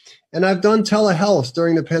thing, and I've done telehealth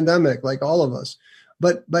during the pandemic, like all of us.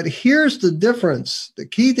 But here's the difference. The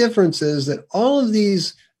key difference is that all of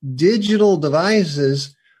these digital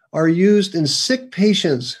devices are used in sick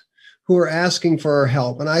patients who are asking for our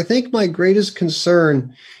help. And I think my greatest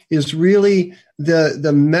concern is really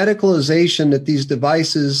the medicalization that these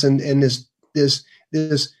devices and this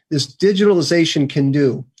digitalization can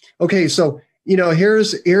do. Okay, so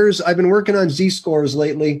here's I've been working on Z-scores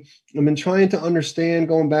lately. I've been trying to understand,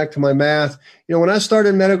 going back to my math. When I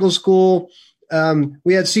started medical school,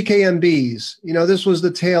 we had CKMBs. This was the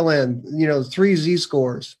tail end, 3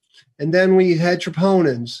 Z-scores. And then we had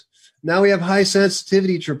troponins. Now we have high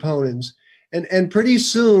sensitivity troponins. And pretty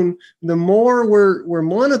soon, the more we're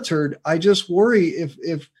monitored, I just worry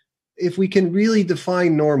if we can really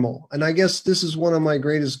define normal. And I guess this is one of my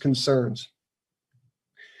greatest concerns.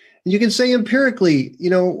 And you can say empirically,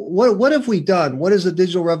 what have we done? What has the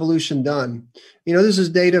digital revolution done? This is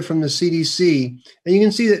data from the CDC, and you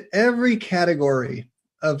can see that every category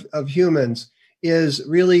of humans is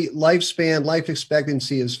really lifespan, life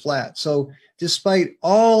expectancy is flat. So despite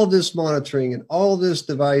all of this monitoring and all of this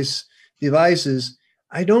devices,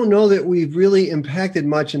 I don't know that we've really impacted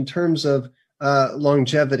much in terms of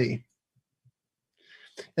longevity.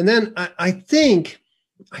 And then I think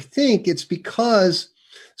it's because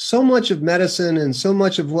so much of medicine and so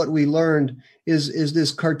much of what we learned is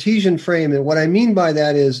this Cartesian frame. And what I mean by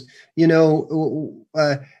that is,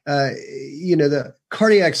 the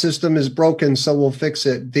cardiac system is broken, so we'll fix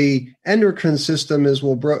it. The endocrine system is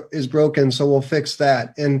broken, so we'll fix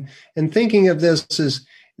that. And thinking of this as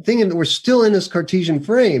thinking that we're still in this Cartesian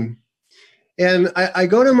frame. And I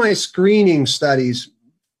go to my screening studies.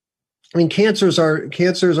 I mean, cancer's our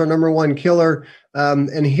number one killer.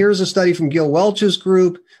 And here's a study from Gil Welch's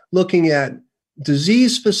group looking at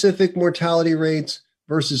disease-specific mortality rates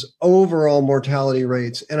versus overall mortality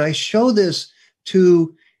rates. And I show this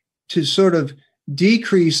to sort of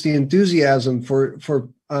decrease the enthusiasm for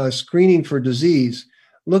screening for disease.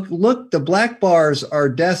 Look, the black bars are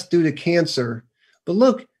death due to cancer, but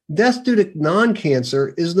look, death due to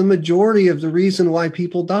non-cancer is the majority of the reason why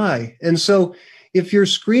people die. And so if you're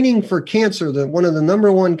screening for cancer, one of the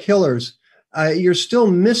number one killers, you're still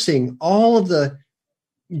missing all of the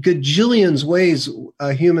gajillions ways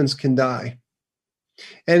humans can die.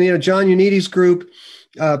 And, John Unity's group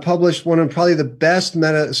published one of probably the best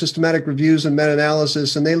systematic reviews and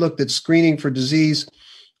meta-analysis, and they looked at screening for disease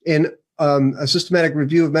in a systematic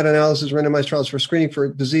review of meta-analysis randomized trials for screening for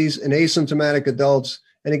disease in asymptomatic adults.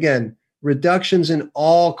 And again, reductions in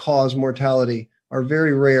all-cause mortality are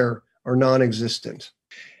very rare or non-existent.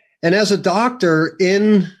 And as a doctor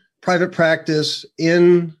in private practice,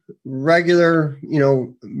 in regular,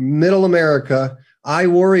 middle America, I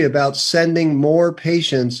worry about sending more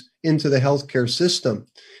patients into the healthcare system,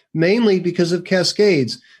 mainly because of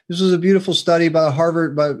cascades. This was a beautiful study by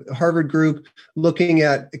Harvard group looking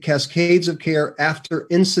at cascades of care after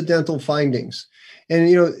incidental findings.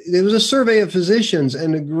 And, there was a survey of physicians,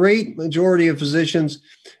 and a great majority of physicians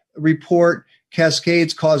report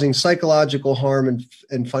cascades causing psychological harm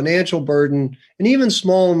and financial burden, and even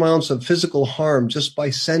small amounts of physical harm just by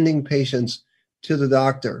sending patients to the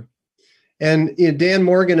doctor. And Dan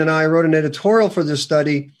Morgan and I wrote an editorial for this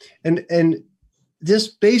study, and this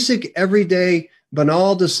basic everyday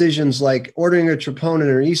banal decisions like ordering a troponin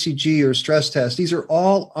or ECG or stress test, these are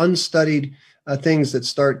all unstudied things that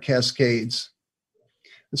start cascades.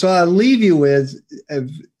 And so I'll leave you with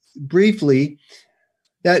briefly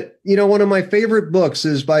that, one of my favorite books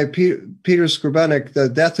is by Peter Skrebenik, The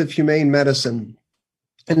Death of Humane Medicine.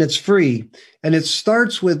 And it's free. And it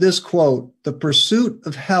starts with this quote: "The pursuit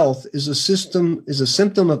of health is a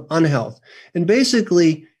symptom of unhealth." And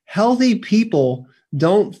basically, healthy people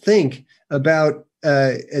don't think about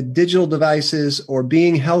digital devices or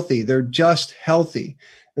being healthy. They're just healthy.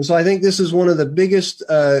 And so I think this is one of the biggest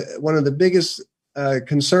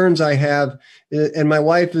concerns I have. And my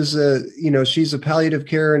wife is she's a palliative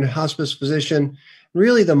care and hospice physician.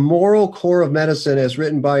 really the moral core of medicine, as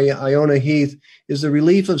written by Iona Heath, is the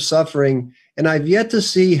relief of suffering. And I've yet to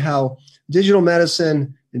see how digital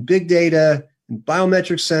medicine and big data and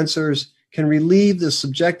biometric sensors can relieve the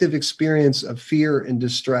subjective experience of fear and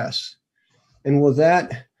distress. And with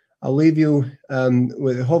that, I'll leave you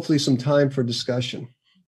with hopefully some time for discussion.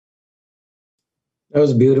 That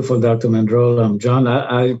was beautiful, Dr. Mandrola. John,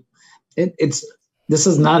 this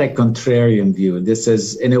is not a contrarian view. This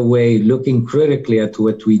is, in a way, looking critically at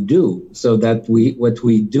what we do, so that what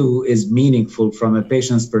we do is meaningful from a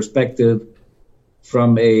patient's perspective,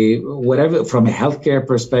 from a healthcare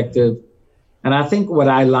perspective. And I think what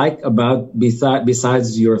I like about,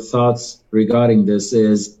 besides your thoughts regarding this,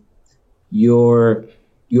 is your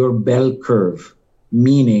bell curve,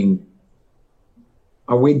 meaning,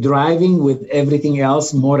 are we driving with everything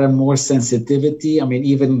else more and more sensitivity? I mean,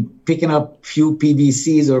 even picking up few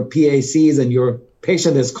PDCs or PACs and your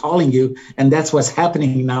patient is calling you, and that's what's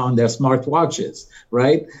happening now on their smartwatches,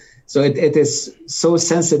 right? So it is so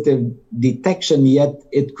sensitive detection, yet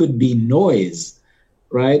it could be noise,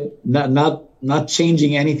 right? Not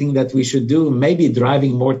changing anything that we should do, maybe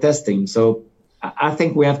driving more testing. So I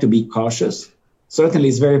think we have to be cautious. Certainly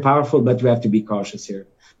it's very powerful, but we have to be cautious here.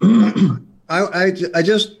 I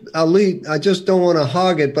just don't want to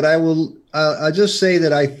hog it, but I'll just say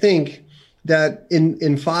that I think that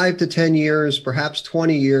in 5 to 10 years, perhaps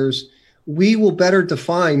 20 years, we will better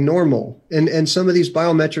define normal, and some of these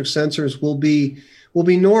biometric sensors will be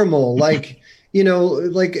normal, like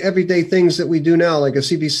like everyday things that we do now, like a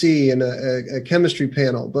CBC and a chemistry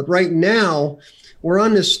panel. But right now, we're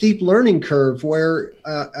on this steep learning curve where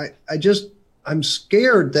I'm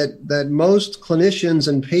scared that most clinicians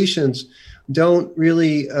and patients don't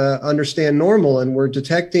really understand normal, and we're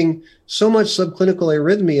detecting so much subclinical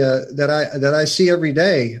arrhythmia that I see every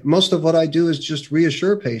day. Most of what I do is just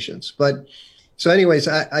reassure patients. But so, anyways,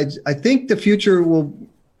 I think the future will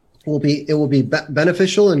be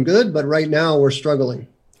beneficial and good, but right now we're struggling.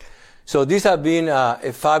 So these have been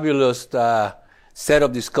a fabulous set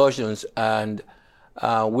of discussions, and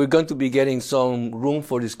we're going to be getting some room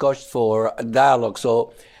for discussion, for dialogue.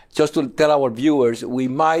 So just to tell our viewers, we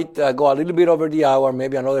might go a little bit over the hour,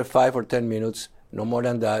 maybe another 5 or 10 minutes, no more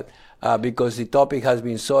than that, because the topic has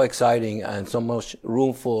been so exciting and so much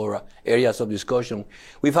room for areas of discussion.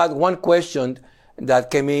 We've had one question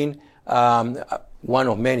that came in, one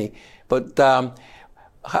of many, but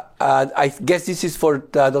I guess this is for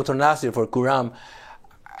Dr. Nasser, for Khurram.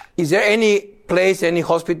 Is there any place, any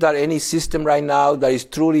hospital, any system right now that is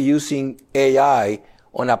truly using AI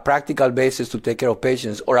on a practical basis to take care of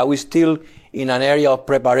patients? Or are we still in an area of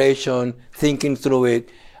preparation, thinking through it,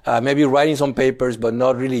 maybe writing some papers, but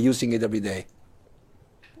not really using it every day?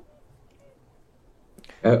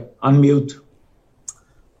 Unmute.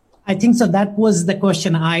 I think so. That was the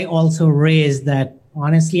question I also raised, that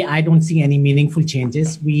honestly, I don't see any meaningful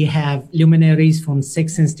changes. We have luminaries from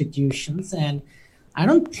 6 institutions, and I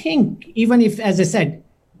don't think, even if, as I said,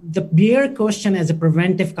 the bigger question as a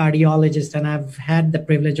preventive cardiologist, and I've had the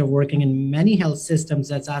privilege of working in many health systems,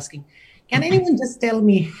 that's asking, can anyone just tell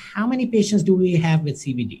me how many patients do we have with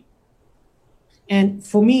CVD? And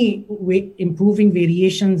for me, improving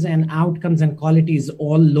variations and outcomes and quality is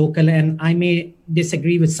all local. And I may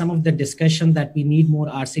disagree with some of the discussion that we need more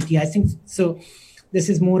RCT. I think so. This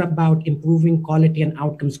is more about improving quality and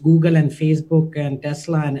outcomes. Google and Facebook and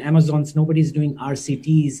Tesla and Amazon's, nobody's doing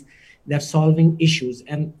RCTs. They're solving issues.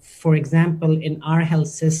 And for example, in our health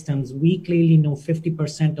systems, we clearly know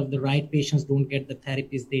 50% of the right patients don't get the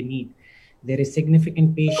therapies they need. There is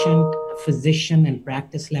significant patient, physician, and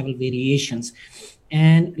practice level variations.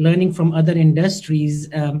 And learning from other industries,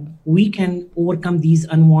 we can overcome these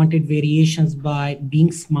unwanted variations by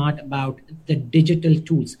being smart about the digital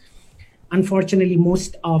tools. Unfortunately,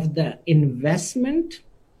 most of the investment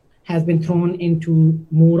has been thrown into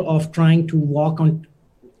more of trying to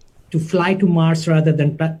fly to Mars rather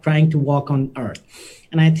than trying to walk on Earth.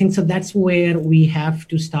 And I think so that's where we have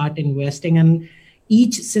to start investing. And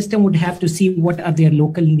each system would have to see what are their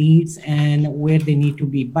local needs and where they need to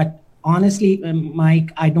be. But honestly,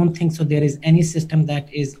 Mike, I don't think so there is any system that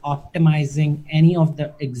is optimizing any of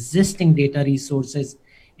the existing data resources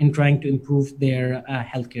in trying to improve their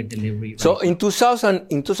healthcare delivery. So in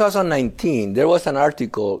 2019, there was an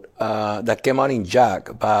article that came out in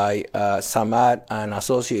JACC by Samad and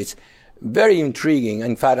Associates, very intriguing.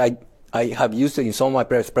 In fact, I have used it in some of my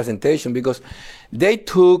presentation because they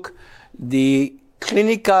took the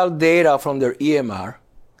clinical data from their EMR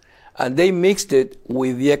and they mixed it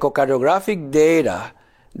with the echocardiographic data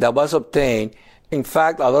that was obtained. In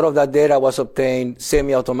fact, a lot of that data was obtained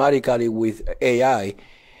semi-automatically with AI.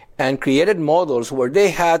 and created models where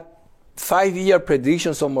they had 5-year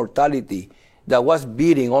predictions of mortality that was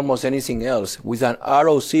beating almost anything else with an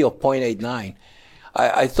ROC of 0.89.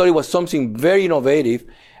 I thought it was something very innovative,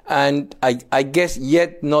 and I guess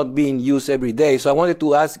yet not being used every day. So I wanted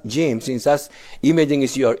to ask Jim, since that's imaging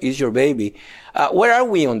is your baby, where are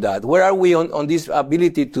we on that? Where are we on this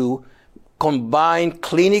ability to combine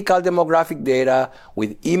clinical demographic data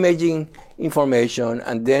with imaging information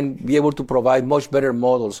and then be able to provide much better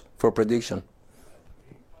models for prediction?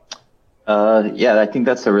 Yeah, I think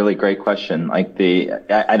that's a really great question.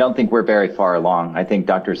 I don't think we're very far along. I think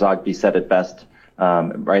Dr. Zogby said it best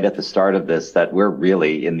right at the start of this, that we're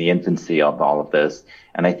really in the infancy of all of this.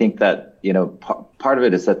 And I think that, part of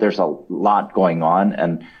it is that there's a lot going on.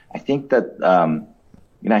 And I think that,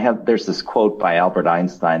 there's this quote by Albert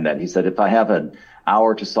Einstein that he said, if I have an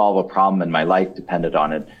hour to solve a problem and my life depended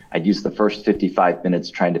on it, I'd use the first 55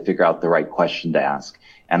 minutes trying to figure out the right question to ask.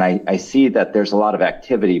 And I see that there's a lot of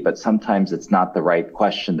activity, but sometimes it's not the right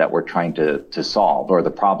question that we're trying to solve, or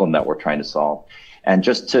the problem that we're trying to solve. And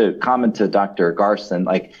just to comment to Dr. Garson,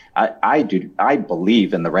 I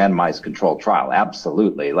believe in the randomized controlled trial.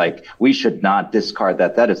 Absolutely. We should not discard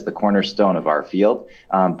that. That is the cornerstone of our field.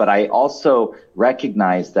 But I also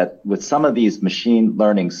recognize that with some of these machine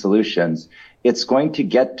learning solutions, it's going to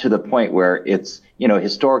get to the point where it's,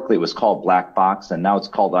 historically it was called black box, and now it's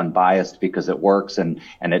called unbiased because it works and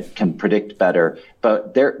it can predict better.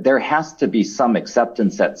 But there has to be some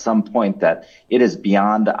acceptance at some point that it is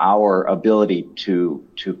beyond our ability to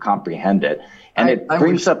comprehend it. And it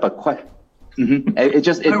brings up a question.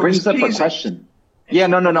 It brings up a question. Yeah,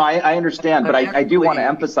 no. I understand, but I do want to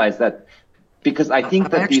emphasize that, because I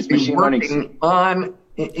think that these machine learning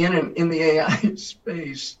in the AI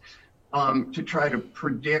space to try to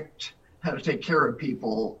predict how to take care of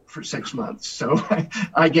people for 6 months. So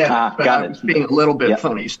I get it, but I was being a little bit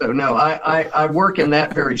funny. So no, I work in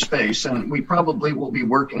that very space, and we probably will be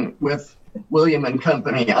working with William and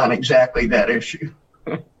Company on exactly that issue.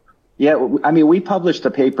 Yeah, we published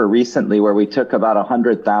a paper recently where we took about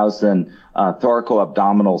 100,000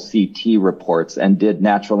 thoracoabdominal CT reports and did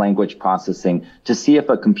natural language processing to see if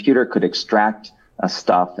a computer could extract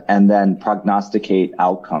stuff and then prognosticate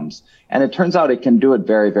outcomes. And it turns out it can do it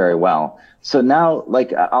very, very well. So now,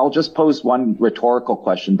 I'll just pose one rhetorical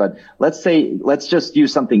question, but let's just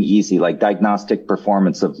use something easy, like diagnostic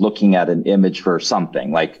performance of looking at an image for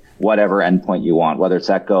something, like whatever endpoint you want, whether it's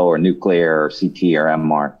echo or nuclear or CT or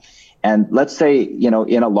MR. And let's say, in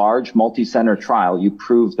a large multi-center trial, you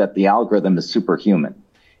prove that the algorithm is superhuman.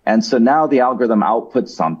 And so now the algorithm outputs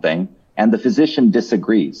something and the physician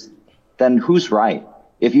disagrees. Then who's right?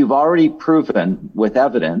 If you've already proven with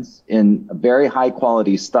evidence in very high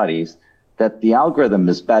quality studies that the algorithm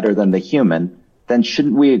is better than the human, then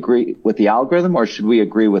shouldn't we agree with the algorithm, or should we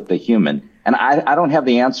agree with the human? And I don't have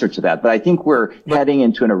the answer to that, but I think we're heading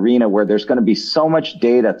into an arena where there's going to be so much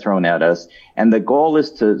data thrown at us, and the goal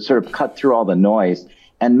is to sort of cut through all the noise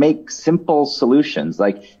and make simple solutions.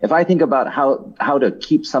 If I think about how to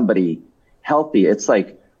keep somebody healthy, it's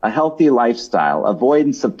like a healthy lifestyle,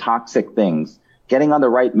 avoidance of toxic things, getting on the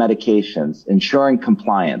right medications, ensuring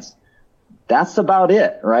compliance. That's about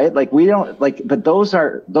it, right? But those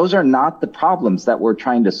are not the problems that we're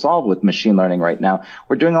trying to solve with machine learning right now.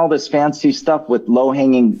 We're doing all this fancy stuff with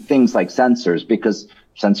low-hanging things like sensors, because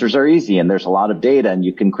sensors are easy and there's a lot of data and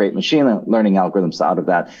you can create machine learning algorithms out of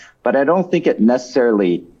that. But I don't think it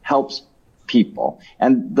necessarily helps people.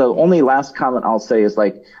 And the only last comment I'll say is,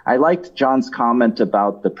 I liked John's comment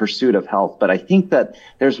about the pursuit of health, but I think that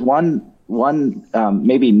there's one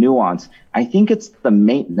maybe nuance. I think it's the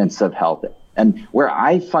maintenance of health. And where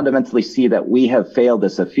I fundamentally see that we have failed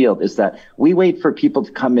as a field is that we wait for people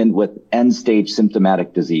to come in with end-stage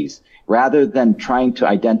symptomatic disease rather than trying to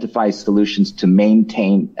identify solutions to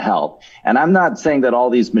maintain health. And I'm not saying that all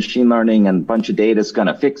these machine learning and a bunch of data is going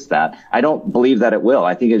to fix that. I don't believe that it will.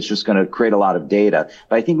 I think it's just going to create a lot of data.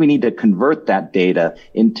 But I think we need to convert that data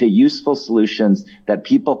into useful solutions that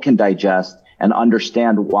people can digest and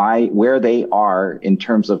understand where they are in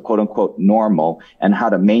terms of quote unquote normal, and how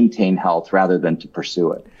to maintain health rather than to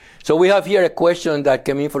pursue it. So we have here a question that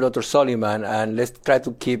came in for Dr. Soliman, and let's try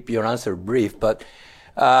to keep your answer brief. But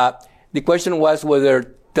the question was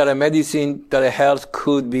whether telemedicine, telehealth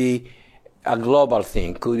could be a global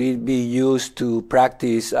thing. Could it be used to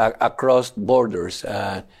practice across borders?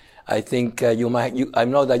 I think I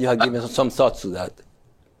know that you have given some thoughts to that.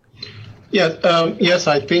 Yes,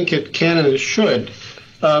 I think it can and it should.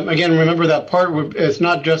 Again, remember that part, it's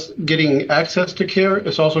not just getting access to care,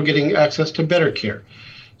 it's also getting access to better care.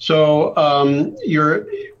 So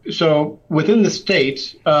within the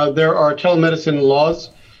states, there are telemedicine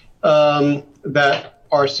laws that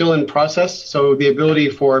are still in process. So the ability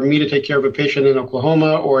for me to take care of a patient in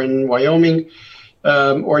Oklahoma or in Wyoming,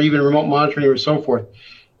 or even remote monitoring or so forth.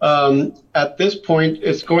 At this point,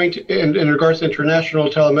 it's going to, in regards to international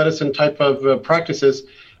telemedicine type of practices,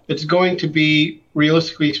 it's going to be,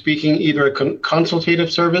 realistically speaking, either a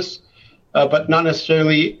consultative service, but not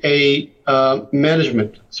necessarily a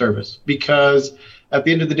management service, because at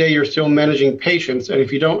the end of the day, you're still managing patients. And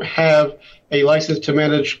if you don't have a license to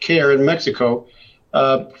manage care in Mexico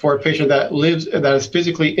for a patient that is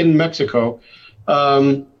physically in Mexico,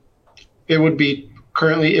 it would be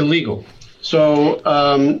currently illegal. So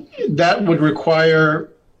that would require,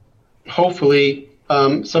 hopefully,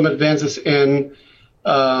 some advances in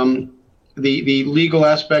the legal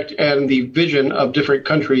aspect and the vision of different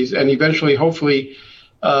countries. And eventually, hopefully,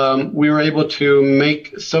 we were able to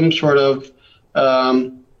make some sort of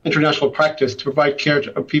international practice to provide care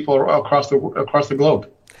to people across the globe.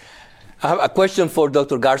 I have a question for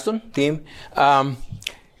Dr. Garson, team.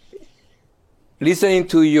 Listening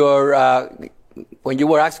to your, when you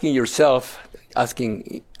were asking as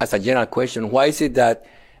a general question, why is it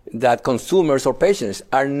that consumers or patients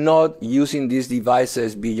are not using these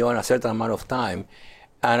devices beyond a certain amount of time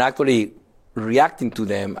and actually reacting to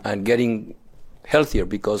them and getting healthier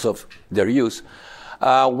because of their use?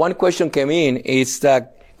 One question came in is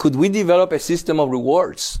that, could we develop a system of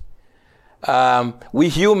rewards? We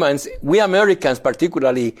humans, we Americans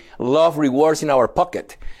particularly, love rewards in our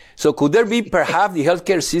pocket. So could there be perhaps the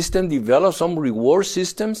healthcare system develop some reward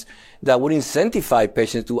systems that would incentivize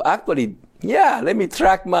patients to actually, let me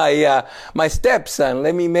track my my steps and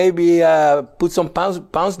let me maybe put some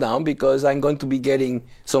pounds down because I'm going to be getting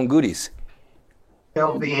some goodies?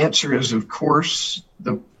 Well, the answer is, of course.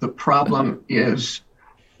 The problem is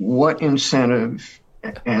what incentive,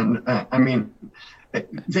 and I mean,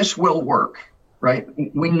 this will work, right?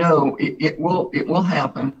 We know it will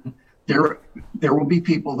happen. There will be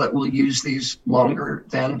people that will use these longer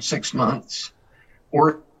than 6 months,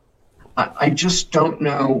 or I just don't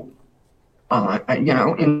know.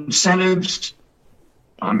 Incentives.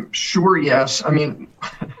 I'm sure, yes. I mean,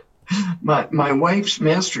 my wife's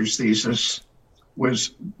master's thesis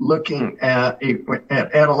was looking at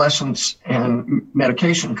adolescents and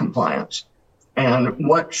medication compliance, and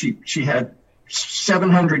what she had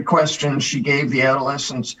 700 questions she gave the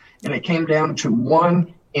adolescents, and it came down to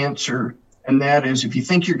one answer, and that is, if you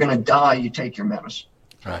think you're going to die, you take your medicine.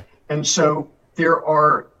 Right. And so there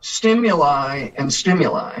are stimuli and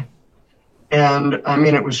stimuli. And I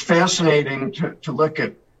mean, it was fascinating to look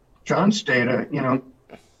at John's data.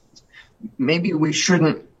 Maybe we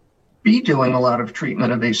shouldn't be doing a lot of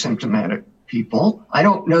treatment of asymptomatic people. I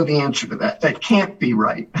don't know the answer to that. That can't be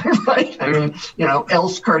right. Right? I mean,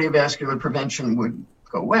 else cardiovascular prevention would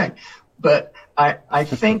go away. But I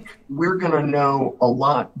think we're going to know a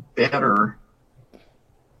lot better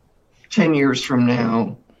 10 years from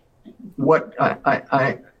now what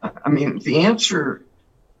I mean, the answer,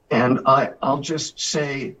 and I'll just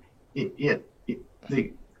say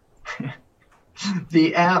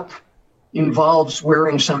the app involves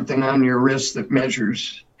wearing something on your wrist that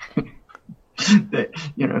measures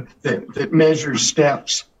that measures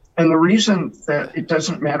steps. And the reason that it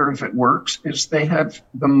doesn't matter if it works is they have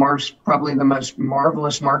probably the most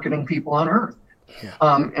marvelous marketing people on earth.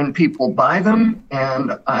 Yeah. And people buy them,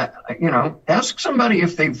 and ask somebody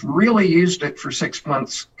if they've really used it for 6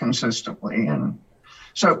 months consistently. And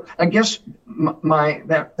so I guess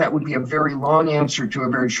that would be a very long answer to a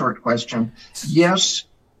very short question. Yes,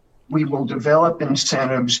 we will develop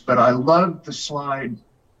incentives, but I love the slide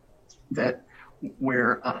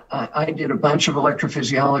where I did a bunch of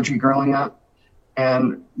electrophysiology growing up,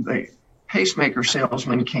 and the pacemaker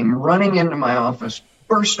salesman came running into my office,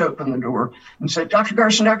 burst open the door, and said, Dr.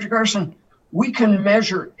 Garson, we can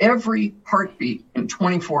measure every heartbeat in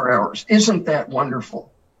 24 hours. Isn't that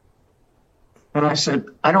wonderful? And I said,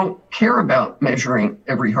 I don't care about measuring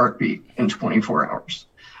every heartbeat in 24 hours.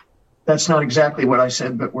 That's not exactly what I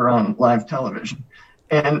said, but we're on live television.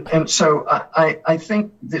 And so I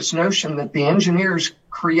think this notion that the engineers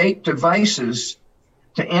create devices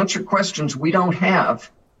to answer questions we don't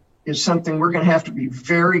have is something we're going to have to be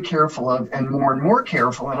very careful of, and more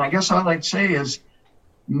careful. And I guess all I'd say is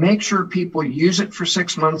make sure people use it for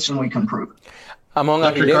 6 months and we can prove it. Among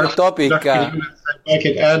a related topic. I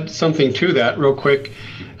could add something to that real quick.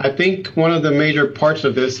 I think one of the major parts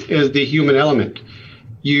of this is the human element.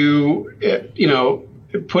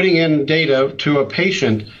 Putting in data to a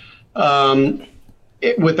patient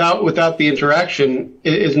without the interaction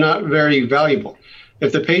is not very valuable.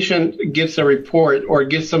 If the patient gets a report or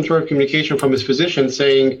gets some sort of communication from his physician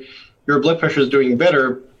saying your blood pressure is doing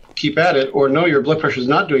better, keep at it, or no, your blood pressure is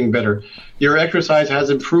not doing better. Your exercise has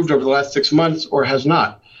improved over the last 6 months or has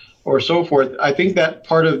not, or so forth. I think that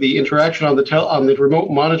part of the interaction on the remote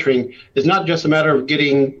monitoring is not just a matter of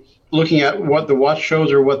looking at what the watch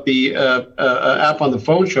shows or what the app on the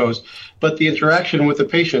phone shows, but the interaction with the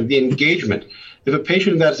patient, the engagement. If a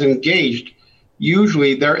patient that's engaged,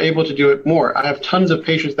 usually they're able to do it more. I have tons of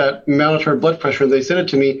patients that monitor blood pressure, and they send it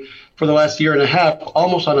to me for the last year and a half,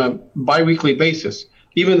 almost on a biweekly basis,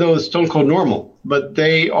 even though it's stone cold normal. But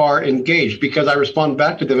they are engaged because I respond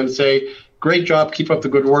back to them and say, great job, keep up the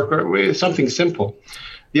good work, or something simple.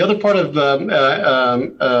 The other part of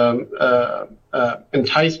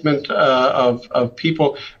enticement of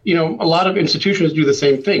people, a lot of institutions do the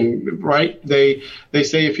same thing, right? They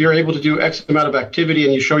say if you're able to do X amount of activity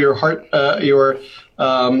and you show your heart, your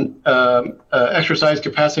exercise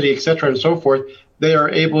capacity, et cetera, and so forth, they are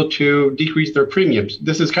able to decrease their premiums.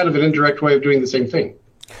 This is kind of an indirect way of doing the same thing.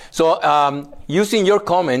 So using your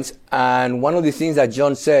comments, and one of the things that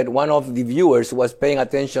John said, one of the viewers was paying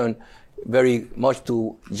attention very much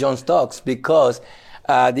to John's talks because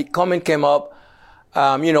the comment came up,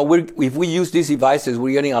 if we use these devices,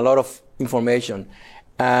 we're getting a lot of information.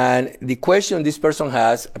 And the question this person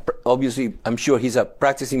has, obviously, I'm sure he's a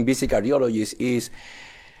practicing busy cardiologist, is,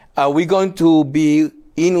 are we going to be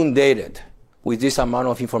inundated with this amount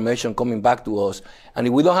of information coming back to us? And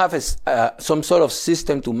if we don't have some sort of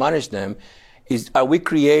system to manage them, are we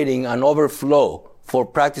creating an overflow for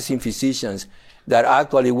practicing physicians that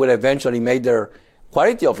actually will eventually make their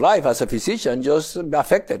quality of life as a physician just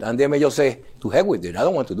affected? And they may just say, to heck with it, I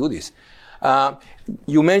don't want to do this.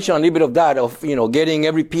 You mentioned a little bit of that, of, getting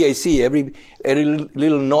every PAC, every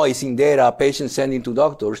little noise in data, patients sending to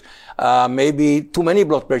doctors, maybe too many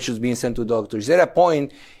blood pressures being sent to doctors. Is there a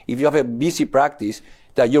point, if you have a busy practice,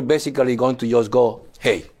 that you're basically going to just go,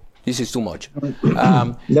 hey, this is too much?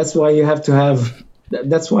 That's why you have to have,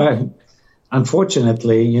 that's why,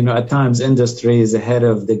 unfortunately, at times industry is ahead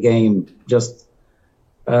of the game, just,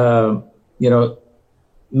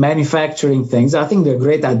 manufacturing things. I think they're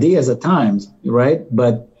great ideas at times, right?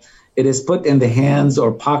 But it is put in the hands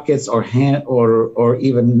or pockets or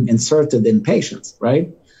even inserted in patients, right?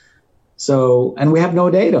 So, and we have no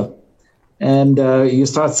data. And you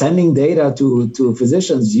start sending data to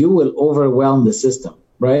physicians, you will overwhelm the system,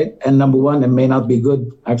 right? And number one, it may not be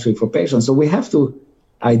good actually for patients. So we have to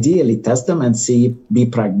ideally test them and be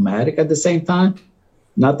pragmatic at the same time,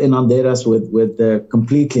 not inundate us with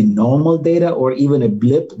completely normal data or even a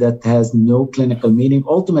blip that has no clinical meaning.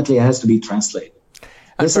 Ultimately, it has to be translated.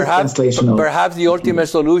 This is translational. Perhaps the ultimate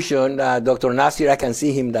solution, Dr. Nasir, I can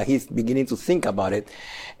see him that he's beginning to think about it,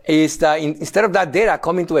 is that instead of that data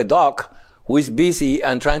coming to a doc who is busy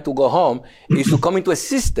and trying to go home, is to come into a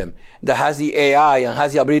system that has the AI and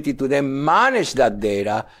has the ability to then manage that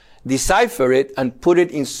data, decipher it, and put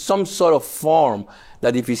it in some sort of form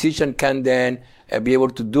that the physician can then be able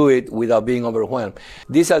to do it without being overwhelmed.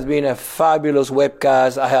 This has been a fabulous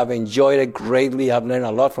webcast. I have enjoyed it greatly. I've learned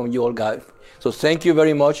a lot from you all guys. So thank you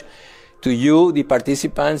very much to you, the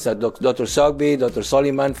participants, Dr. Zogby, Dr.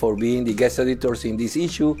 Soliman, for being the guest editors in this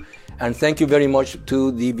issue. And thank you very much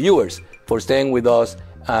to the viewers for staying with us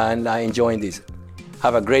and enjoying this.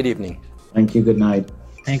 Have a great evening. Thank you. Good night.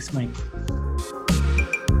 Thanks, Mike.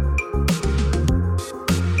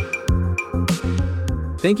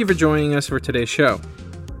 Thank you for joining us for today's show.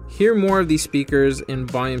 Hear more of these speakers in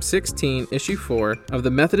Volume 16, Issue 4 of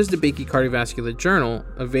the Methodist DeBakey Cardiovascular Journal,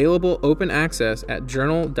 available open access at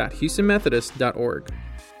journal.houstonmethodist.org.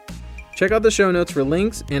 Check out the show notes for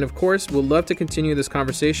links, and of course, we'll love to continue this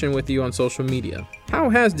conversation with you on social media.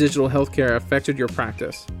 How has digital healthcare affected your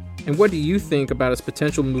practice? And what do you think about its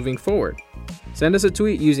potential moving forward? Send us a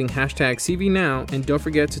tweet using #CVNow, and don't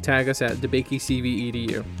forget to tag us at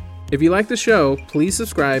DeBakeyCVEDU. If you like the show, please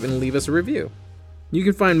subscribe and leave us a review. You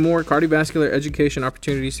can find more cardiovascular education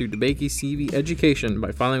opportunities through DeBakey CV Education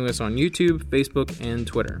by following us on YouTube, Facebook, and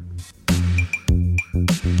Twitter.